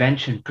 it's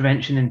prevention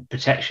and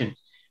protection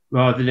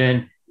rather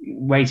than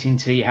waiting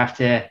till you have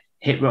to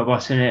hit rock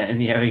bottom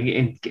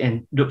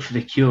and look for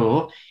the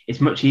cure. It's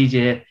much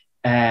easier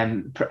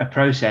a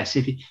process.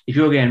 If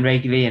you're going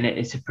regularly and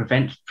it's a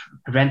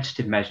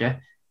preventative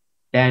measure,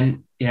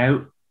 then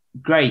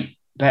great.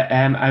 But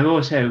I've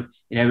also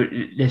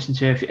listened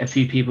to a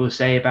few people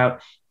say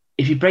about,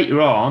 if you break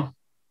your arm,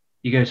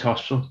 you go to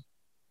hospital.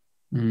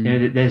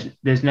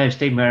 There's no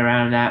stigma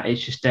around that.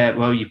 It's just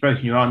well, you've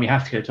broken your arm, you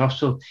have to go to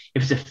hospital.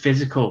 If it's a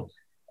physical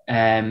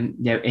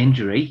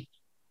injury,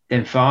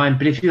 then fine.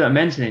 But if you've got a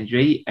mental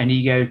injury and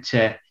you go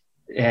to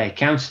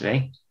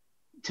counselling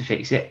to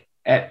fix it,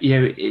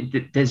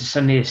 there's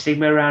suddenly a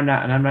stigma around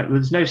that. And I'm like, well,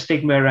 there's no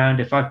stigma around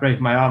if I've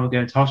broken my arm and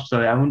going to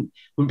hospital. I wouldn't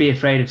be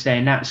afraid of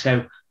saying that.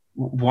 So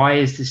why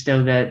is there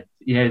still the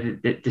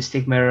the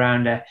stigma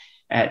around the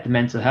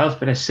mental health,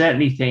 but I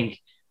certainly think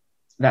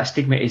that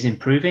stigma is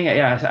improving.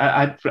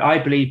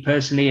 I believe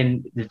personally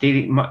in the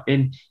dealing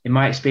in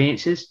my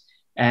experiences,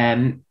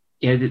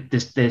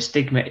 the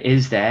stigma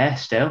is there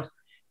still,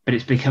 but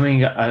it's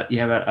becoming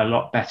a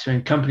lot better.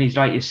 And companies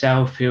like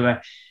yourself who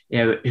are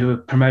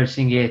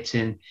promoting it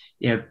and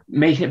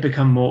making it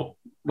become more,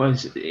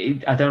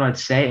 I don't like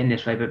to say it in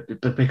this way, but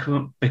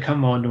become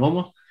more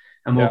normal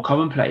and more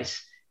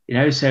commonplace.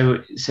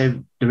 So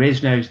there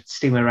is no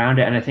stigma around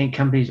it, and I think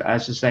companies,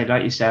 as I say,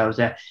 like yourselves,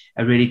 are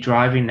really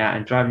driving that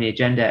and driving the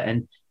agenda.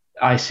 And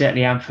I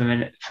certainly am from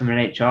an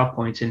HR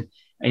point, and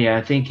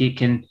I think it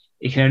can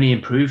only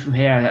improve from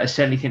here. I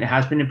certainly think there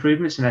has been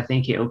improvements, and I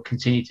think it will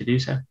continue to do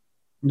so.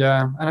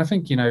 Yeah, and I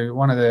think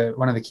one of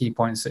the key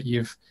points that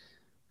you've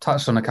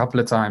touched on a couple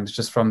of times,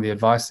 just from the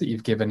advice that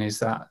you've given, is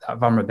that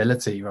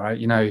vulnerability, right?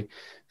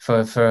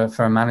 For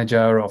a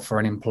manager or for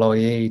an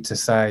employee to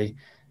say,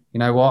 you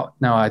know what?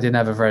 No, I didn't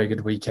have a very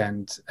good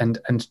weekend. And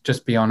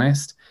just be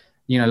honest,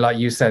 like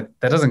you said,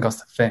 that doesn't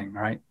cost a thing,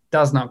 right?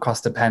 Does not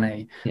cost a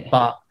penny,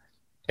 but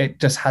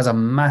it just has a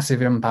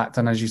massive impact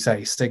on, as you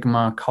say,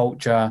 stigma,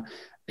 culture.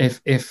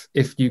 If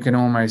you can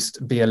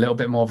almost be a little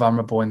bit more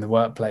vulnerable in the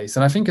workplace.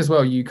 And I think as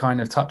well, you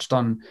kind of touched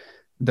on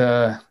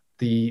the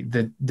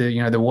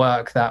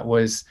work that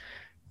was,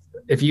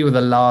 if you were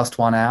the last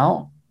one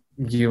out,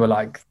 you were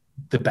like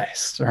the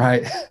best,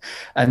 right?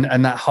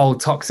 And that whole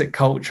toxic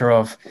culture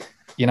of,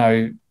 you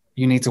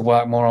need to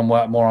work more.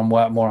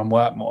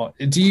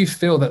 Do you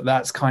feel that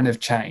that's kind of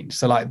changed?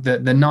 So like the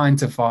 9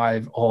 to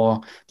 5 or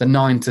the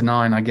 9 to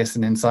 9, I guess,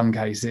 and in some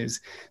cases,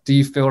 do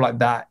you feel like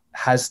that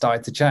has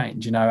started to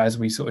change, as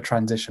we sort of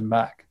transition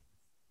back?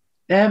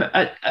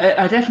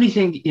 I definitely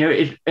think,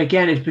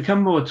 it's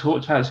become more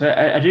talked about. So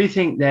I do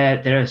think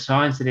there are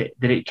signs that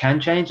it can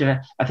change, and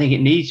I think it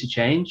needs to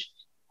change.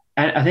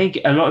 And I think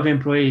a lot of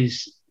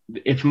employees,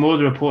 from all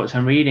the reports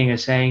I'm reading, are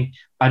saying,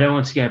 I don't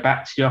want to go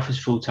back to the office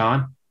full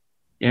time.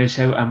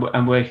 So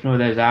I'm working all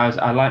those hours.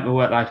 I like my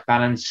work-life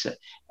balance.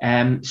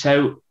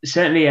 So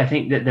certainly I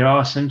think that there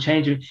are some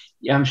changes.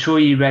 I'm sure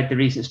you read the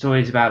recent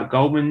stories about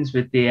Goldman's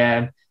with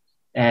the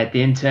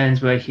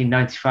interns working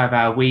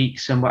 95-hour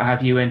weeks and what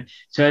have you. And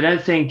so I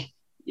don't think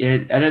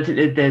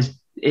that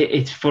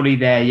it's fully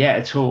there yet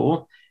at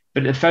all,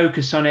 but the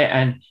focus on it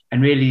and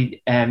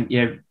really,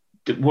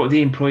 what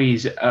the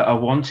employees are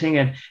wanting.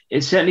 And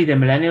it's certainly the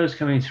millennials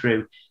coming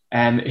through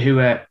who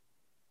are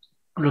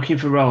looking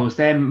for roles.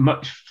 They're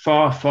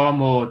far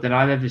more than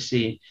I've ever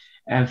seen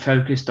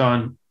focused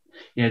on,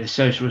 the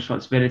social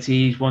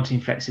responsibilities, wanting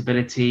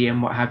flexibility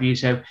and what have you.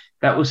 So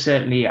that will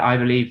certainly, I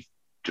believe,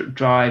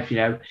 drive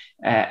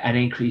an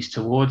increase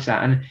towards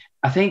that. And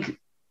I think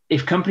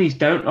if companies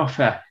don't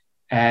offer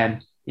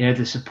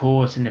the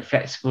support and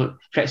the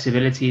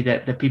flexibility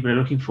that people are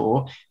looking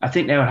for, I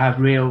think they will have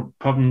real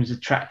problems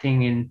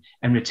attracting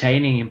and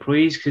retaining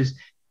employees, because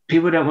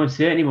people don't want to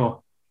do it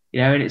anymore.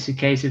 And it's a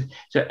case of,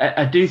 so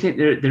I do think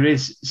there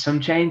is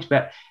some change,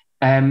 but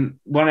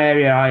one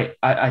area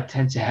I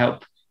tend to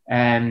help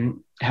my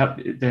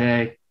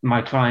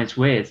clients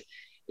with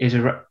is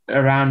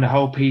around the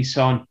whole piece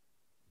on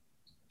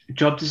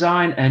job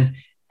design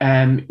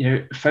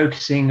and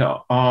focusing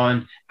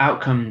on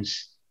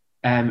outcomes,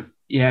 and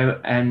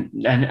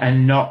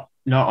not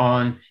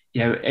on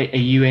are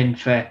you in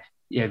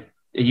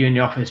the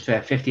office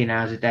for 15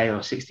 hours a day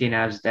or 16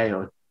 hours a day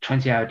or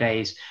 20-hour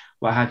days,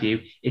 what have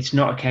you. It's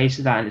not a case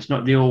of that, and it's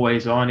not the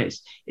always on.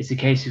 It's a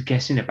case of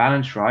getting the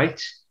balance right,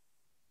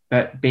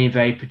 but being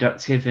very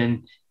productive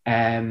and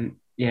getting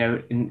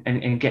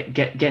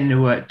the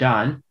work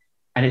done.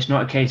 And it's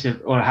not a case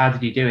of, or how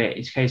did you do it?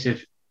 It's a case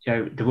of,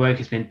 the work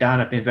has been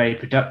done. I've been very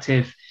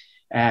productive,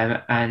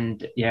 and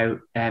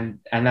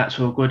that's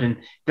all good. And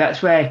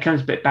that's where it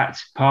comes back to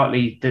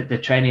partly the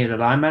training of the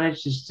line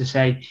managers to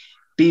say,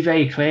 be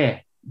very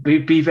clear.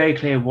 Be very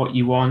clear what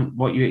you want,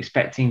 what you're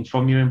expecting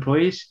from your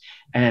employees,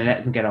 and then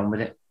let them get on with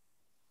it.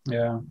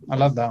 Yeah, I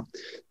love that.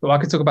 Well, I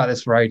could talk about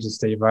this for ages,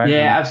 Steve, right?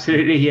 Yeah,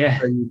 absolutely. Yeah.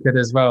 So you could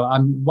as well.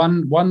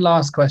 One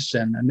last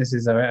question, and this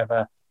is a bit of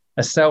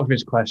a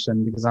selfish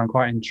question because I'm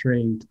quite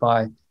intrigued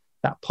by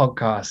that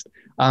podcast.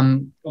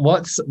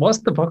 What's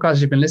the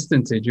podcast you've been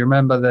listening to? Do you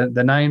remember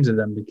the names of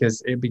them?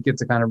 Because it'd be good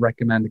to kind of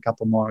recommend a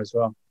couple more as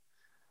well.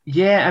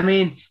 Yeah, I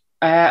mean,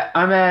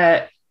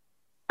 I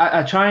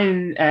try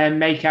and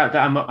make out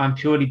that I'm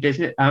purely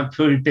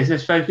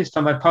business focused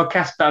on my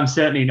podcast, but I'm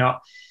certainly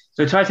not.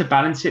 So I try to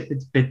balance it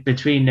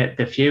between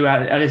the few.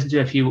 I listen to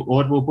a few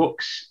Audible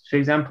books, for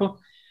example.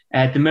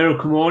 The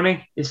Miracle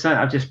Morning is something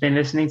I've just been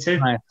listening to.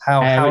 Right.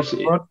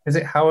 Is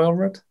it How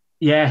Elrod?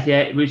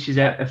 Yeah, which is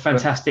a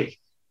fantastic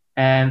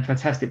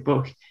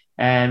book,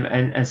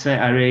 and something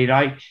I really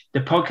like.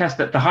 The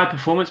podcast, the High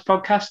Performance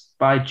Podcast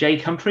by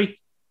Jake Humphrey.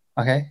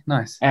 Okay,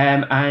 nice.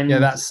 And yeah,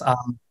 that's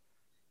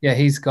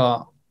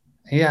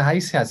he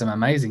has some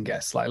amazing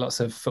guests, like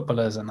lots of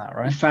footballers and that,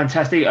 right?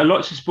 Fantastic.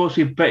 Lots of sports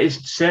people, but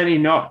it's certainly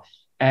not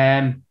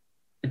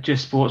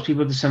just sports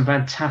people. There's some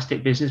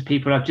fantastic business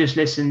people. I've just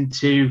listened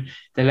to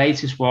the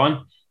latest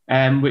one,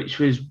 which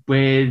was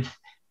with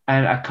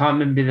and I can't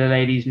remember the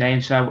lady's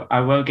name, so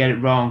I won't get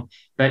it wrong.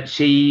 But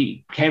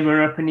she came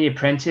runner up in The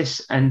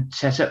Apprentice and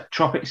set up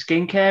Tropic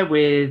Skincare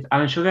with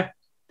Alan Sugar.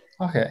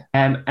 Okay.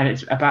 And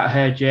it's about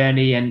her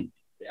journey, and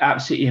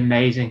absolutely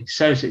amazing.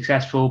 So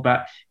successful,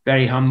 but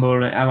very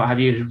humble and what have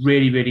you. It's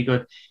really, really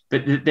good.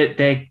 But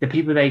the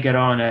people they get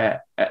on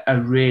are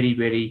really,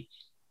 really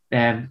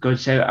good.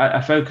 So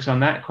I focus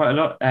on that quite a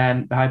lot,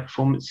 the high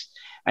performance.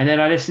 And then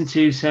I listen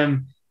to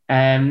some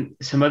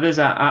others.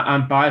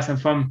 I'm biased. I'm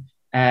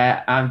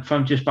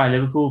from just by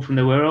Liverpool, from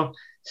the Wirral.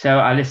 So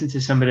I listen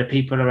to some of the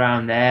people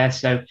around there.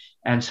 So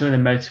some of the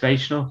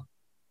motivational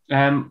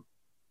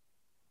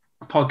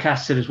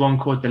podcasts. So there's one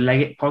called the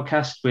Leggett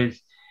podcast with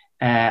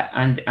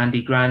and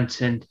Andy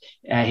Grant, and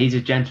he's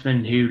a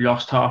gentleman who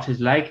lost half his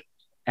leg.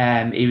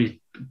 He was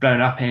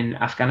blown up in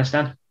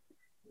Afghanistan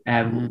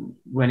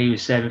when he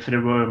was serving for the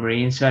Royal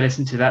Marines. So I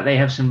listened to that. They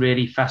have some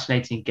really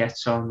fascinating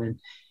guests on,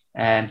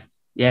 and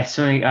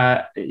something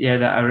that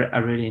I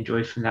really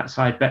enjoy from that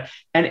side. But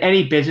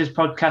any business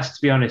podcasts,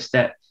 to be honest,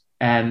 that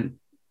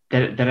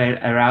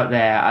are out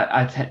there,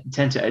 I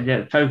tend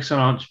to focus on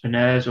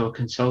entrepreneurs or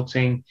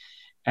consulting.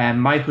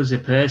 Michael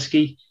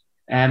Zapersky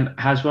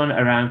has one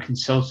around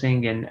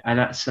consulting, and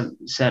that's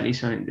certainly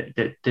something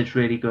that's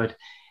really good.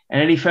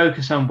 And any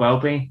focus on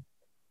well-being,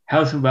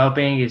 health and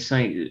well-being is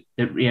something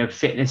that,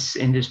 fitness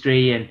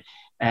industry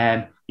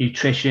and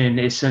nutrition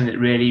is something that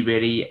really,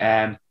 really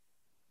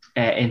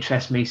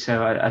interests me.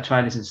 So I try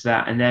to listen to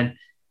that. And then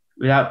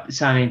without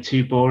sounding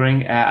too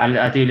boring,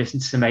 I do listen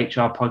to some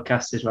HR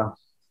podcasts as well.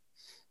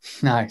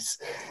 Nice.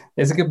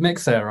 There's a good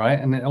mix there, right?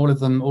 And all of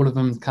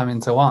them come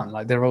into one.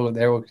 Like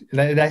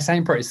they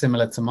sound pretty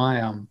similar to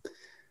mine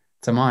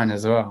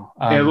as well.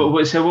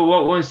 So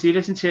what ones do you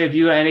listen to? Have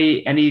you got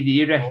any that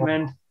you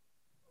recommend?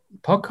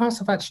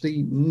 Podcasts I've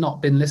actually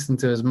not been listening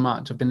to as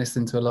much. I've been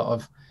listening to a lot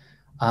of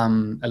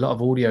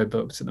audio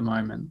books at the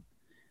moment.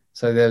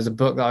 So there's a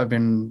book that I've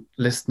been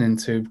listening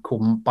to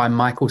by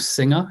Michael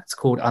Singer. It's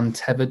called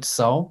Untethered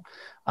Soul.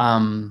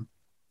 A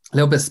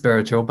little bit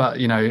spiritual, but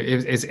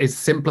it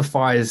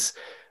simplifies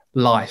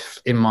life,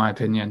 in my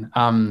opinion.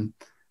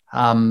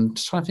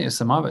 Just trying to think of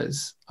some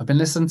others. I've been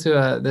listening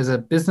to there's a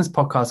business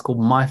podcast called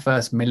My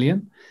First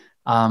Million.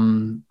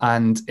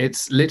 And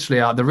it's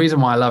literally the reason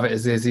why I love it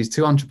is there's these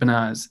two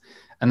entrepreneurs,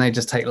 and they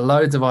just take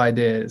loads of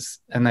ideas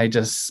and they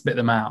just spit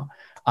them out,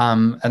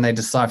 and they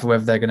decipher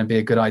whether they're going to be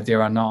a good idea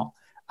or not.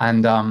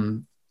 And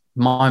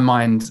my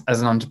mind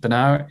as an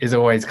entrepreneur is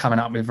always coming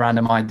up with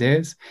random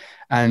ideas,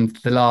 and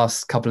the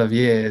last couple of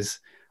years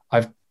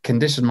I've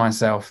conditioned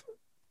myself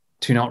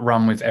to not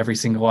run with every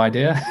single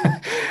idea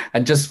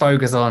and just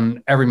focus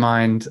on every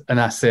mind, and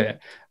that's it.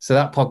 So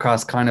that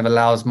podcast kind of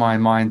allows my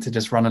mind to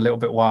just run a little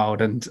bit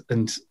wild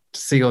and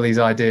see all these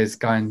ideas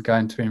going to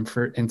into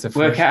fruition.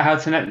 Work out how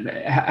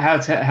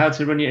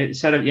to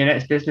set up your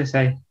next business,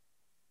 eh?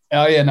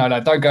 Oh yeah, no,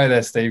 don't go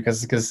there, Steve,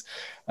 because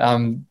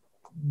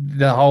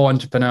the whole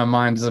entrepreneur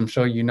mind, as I'm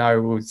sure you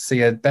know, will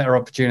see a better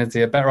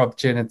opportunity,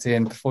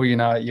 and before you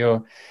know it,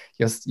 you're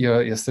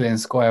still in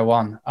square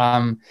one.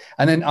 And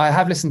then I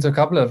have listened to a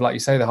couple of, like you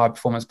say, the high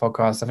performance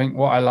podcasts. I think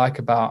what I like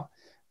about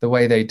the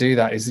way they do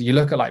that is you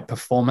look at like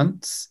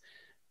performance,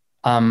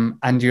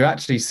 and you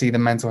actually see the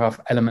mental health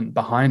element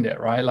behind it,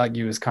 right? Like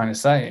you was kind of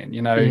saying,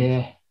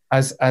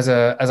 as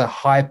a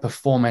high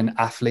performing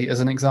athlete, as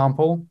an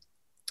example,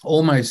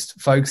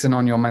 almost focusing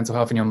on your mental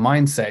health and your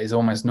mindset is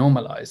almost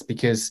normalized,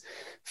 because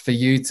for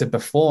you to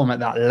perform at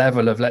that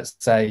level of, let's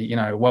say,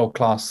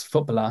 world-class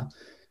footballer,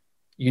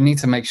 you need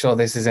to make sure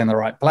this is in the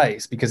right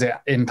place because it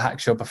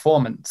impacts your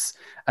performance.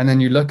 And then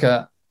you look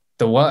at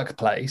the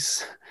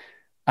workplace,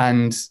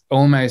 and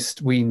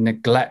almost we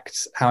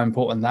neglect how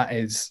important that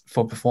is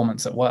for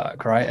performance at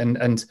work, right?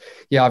 And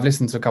yeah, I've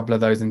listened to a couple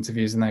of those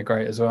interviews and they're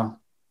great as well.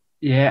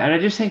 Yeah, and I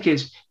just think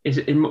it's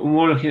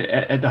more looking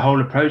at the whole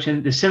approach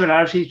and the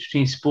similarities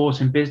between sports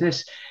and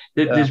business.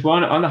 There's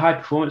one on the High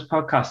Performance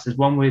podcast. There's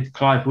one with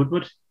Clive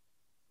Woodward,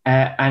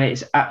 and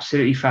it's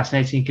absolutely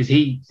fascinating because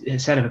he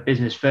set up a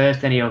business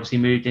first, then he obviously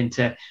moved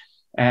into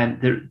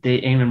the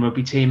England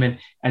rugby team, and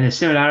the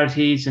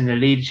similarities and the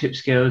leadership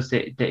skills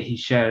that he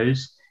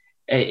shows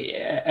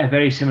are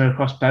very similar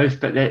across both.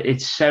 But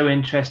it's so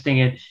interesting,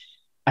 and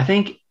I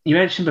think you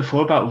mentioned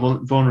before about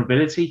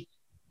vulnerability.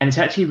 And it's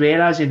actually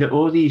realizing that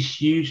all these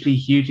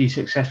hugely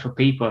successful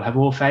people have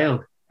all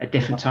failed at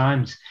different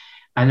times,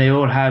 and they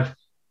all have,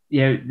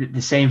 the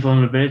same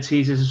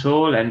vulnerabilities as us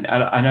all. And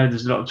I know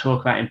there's a lot of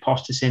talk about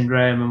imposter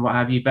syndrome and what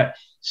have you, but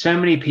so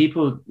many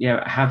people,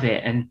 have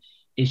it, and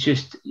it's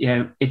just,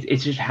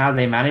 it's just how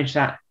they manage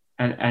that,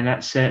 and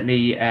that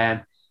certainly,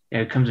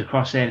 comes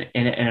across in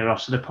a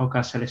lot of the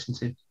podcasts I listen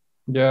to.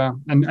 Yeah,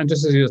 and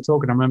just as you were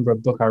talking, I remember a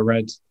book I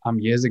read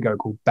years ago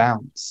called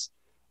Bounce.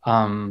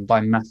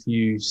 By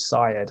Matthew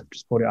Syed. I've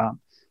just pulled it up.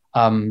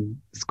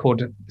 It's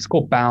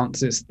called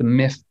Bounce. It's the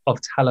myth of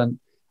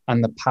talent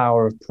and the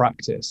power of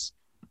practice.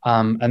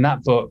 And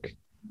that book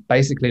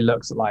basically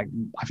looks at, like,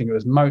 I think it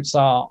was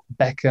Mozart,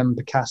 Beckham,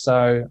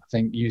 Picasso, I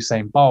think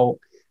Usain Bolt,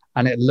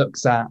 and it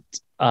looks at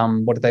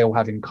what do they all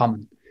have in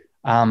common.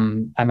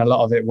 And a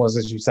lot of it was,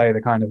 as you say,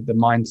 the kind of the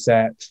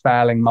mindset,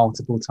 failing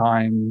multiple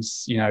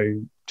times,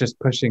 just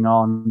pushing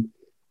on.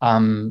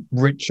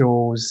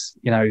 Rituals,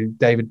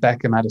 David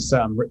Beckham had a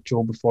certain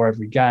ritual before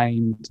every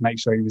game to make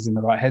sure he was in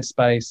the right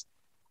headspace.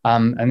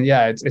 And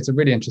yeah, it's a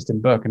really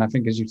interesting book. And I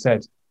think, as you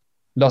said,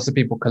 lots of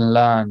people can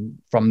learn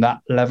from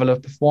that level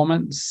of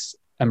performance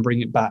and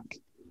bring it back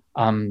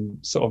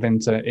sort of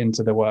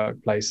into the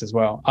workplace as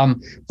well.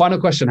 Final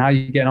question: how are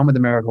you getting on with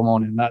the Miracle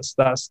Morning? That's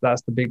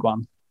the big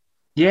one.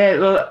 Yeah,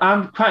 well,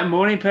 I'm quite a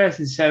morning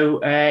person, so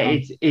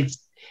it's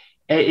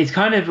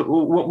kind of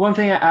one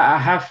thing I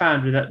have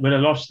found with a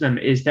lot of them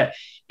is that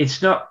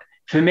it's not,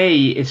 for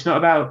me, it's not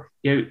about,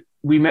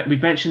 we've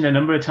mentioned a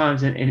number of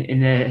times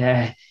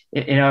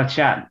in our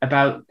chat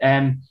about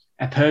a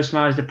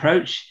personalized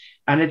approach,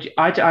 and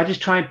I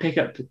just try and pick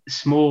up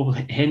small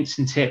hints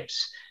and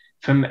tips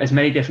from as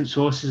many different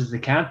sources as I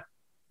can.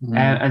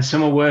 And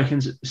some will work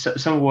and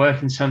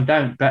some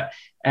don't. But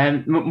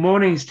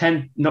mornings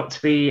tend not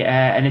to be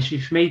an issue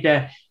for me.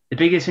 The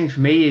biggest thing for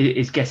me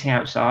is getting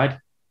outside,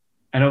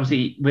 and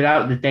obviously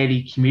without the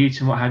daily commute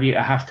and what have you,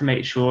 I have to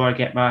make sure I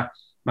get my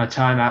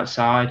time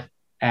outside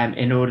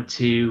in order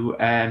to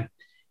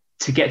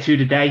get through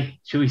the day,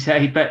 shall we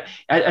say? But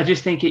I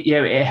just think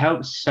it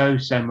helps so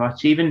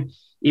much, even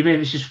if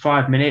it's just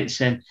 5 minutes.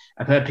 And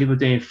I've heard people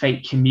doing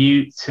fake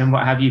commutes and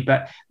what have you.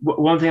 But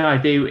one thing I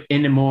do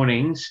in the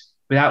mornings,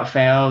 without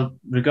fail,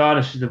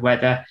 regardless of the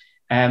weather,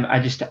 I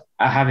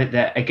have it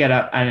that I get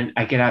up and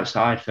I get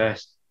outside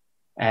first.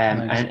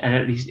 Nice. and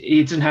at least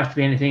it doesn't have to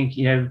be anything,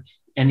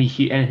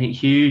 anything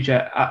huge.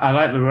 I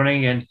like the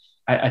running, and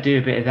I do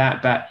a bit of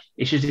that, but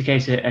it's just a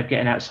case of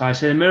getting outside.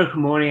 So the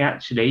Miracle Morning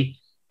actually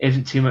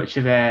isn't too much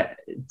of a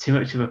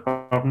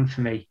problem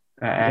for me.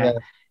 Yeah.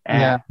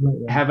 How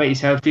about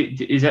yourself?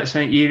 Is that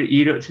something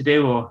you look to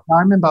do, or?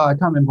 I can't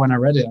remember when I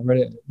read it. I read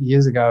it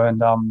years ago,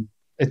 and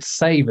it's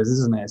savers,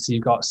 isn't it? So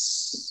you've got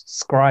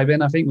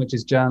scribing, I think, which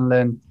is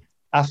journaling,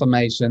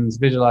 affirmations,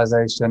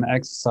 visualization,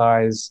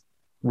 exercise,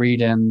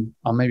 reading,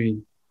 or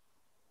maybe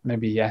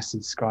yes,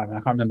 it's scribing.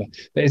 I can't remember,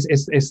 but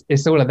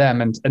it's all of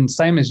them. And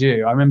same as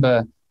you, I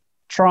remember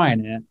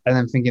trying it and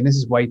then thinking this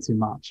is way too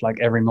much, like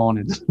every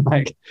morning,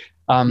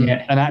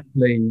 and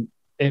actually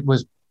it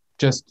was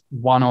just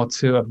one or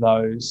two of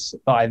those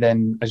that I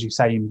then, as you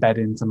say, embed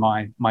into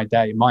my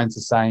day. Mine's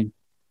the same.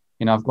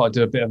 I've got to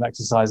do a bit of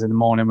exercise in the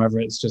morning, whether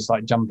it's just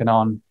like jumping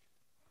on,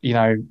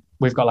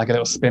 we've got like a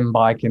little spin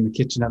bike in the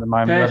kitchen at the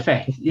moment.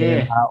 Perfect.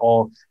 Yeah.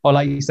 Or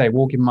like you say,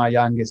 walking my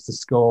youngest to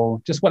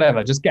school, just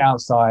whatever, just get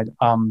outside.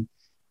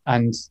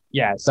 And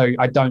yeah, so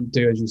I don't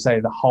do, as you say,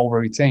 the whole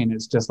routine.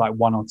 It's just like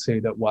one or two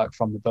that work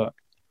from the book.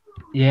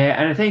 Yeah.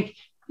 And I think,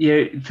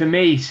 for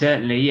me,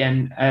 certainly,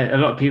 and a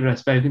lot of people I've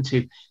spoken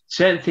to,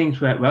 certain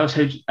things work well.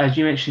 So as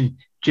you mentioned,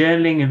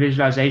 journaling and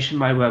visualization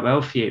might work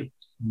well for you.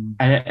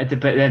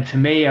 But then for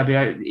me, I'll be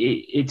like,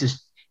 it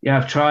just,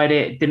 I've tried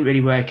it, didn't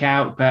really work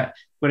out. But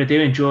when I do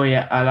enjoy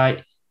it, I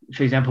like,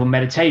 for example,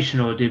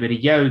 meditation, or do a bit of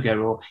yoga,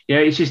 or,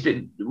 it's just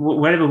that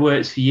whatever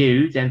works for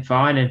you, then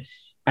fine. And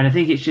I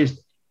think it's just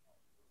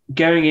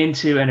going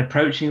into and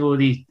approaching all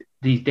these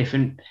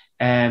different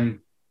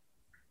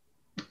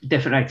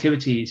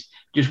activities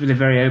just with a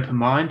very open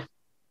mind.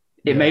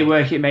 It may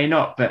work, it may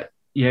not, but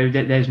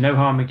there's no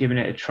harm in giving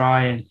it a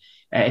try. And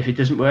if it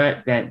doesn't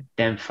work, then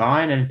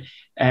fine.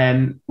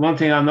 And one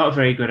thing I'm not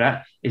very good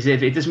at is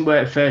if it doesn't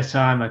work first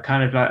time, I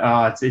kind of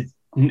like,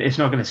 it's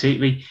not going to suit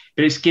me.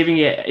 But it's giving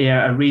it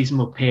a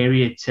reasonable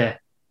period to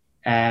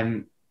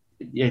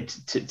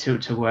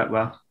work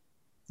well.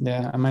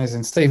 Yeah,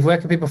 amazing. Steve, where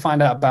can people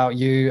find out about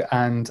you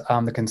and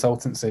the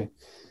consultancy?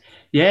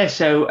 Yeah,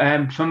 so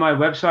from my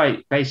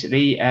website,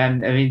 basically,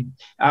 I'm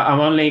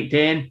on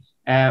LinkedIn.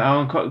 I'm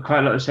on quite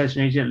a lot of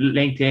social media,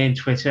 LinkedIn,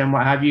 Twitter, and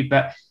what have you.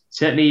 But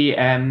certainly,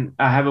 I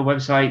have a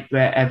website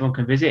where everyone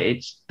can visit.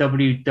 It's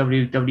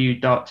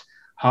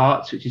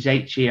www.hearts, which is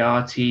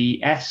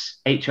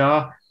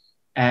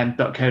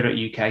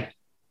HERTSHR.co.uk.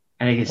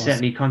 And you can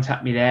certainly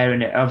contact me there.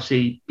 And it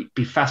obviously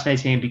be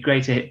fascinating and be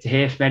great to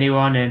hear from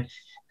anyone. And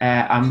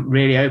I'm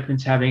really open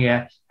to having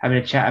a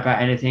chat about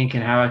anything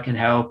and how I can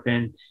help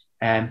and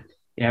add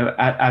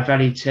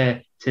value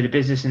to the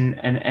business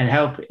and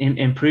help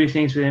improve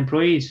things with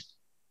employees.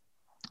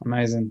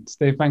 Amazing.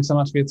 Steve, thanks so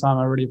much for your time.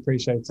 I really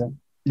appreciate it.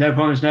 No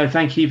problems. No,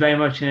 thank you very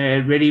much.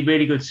 And really,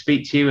 really good to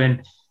speak to you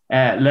and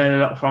learn a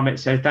lot from it.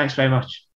 So thanks very much.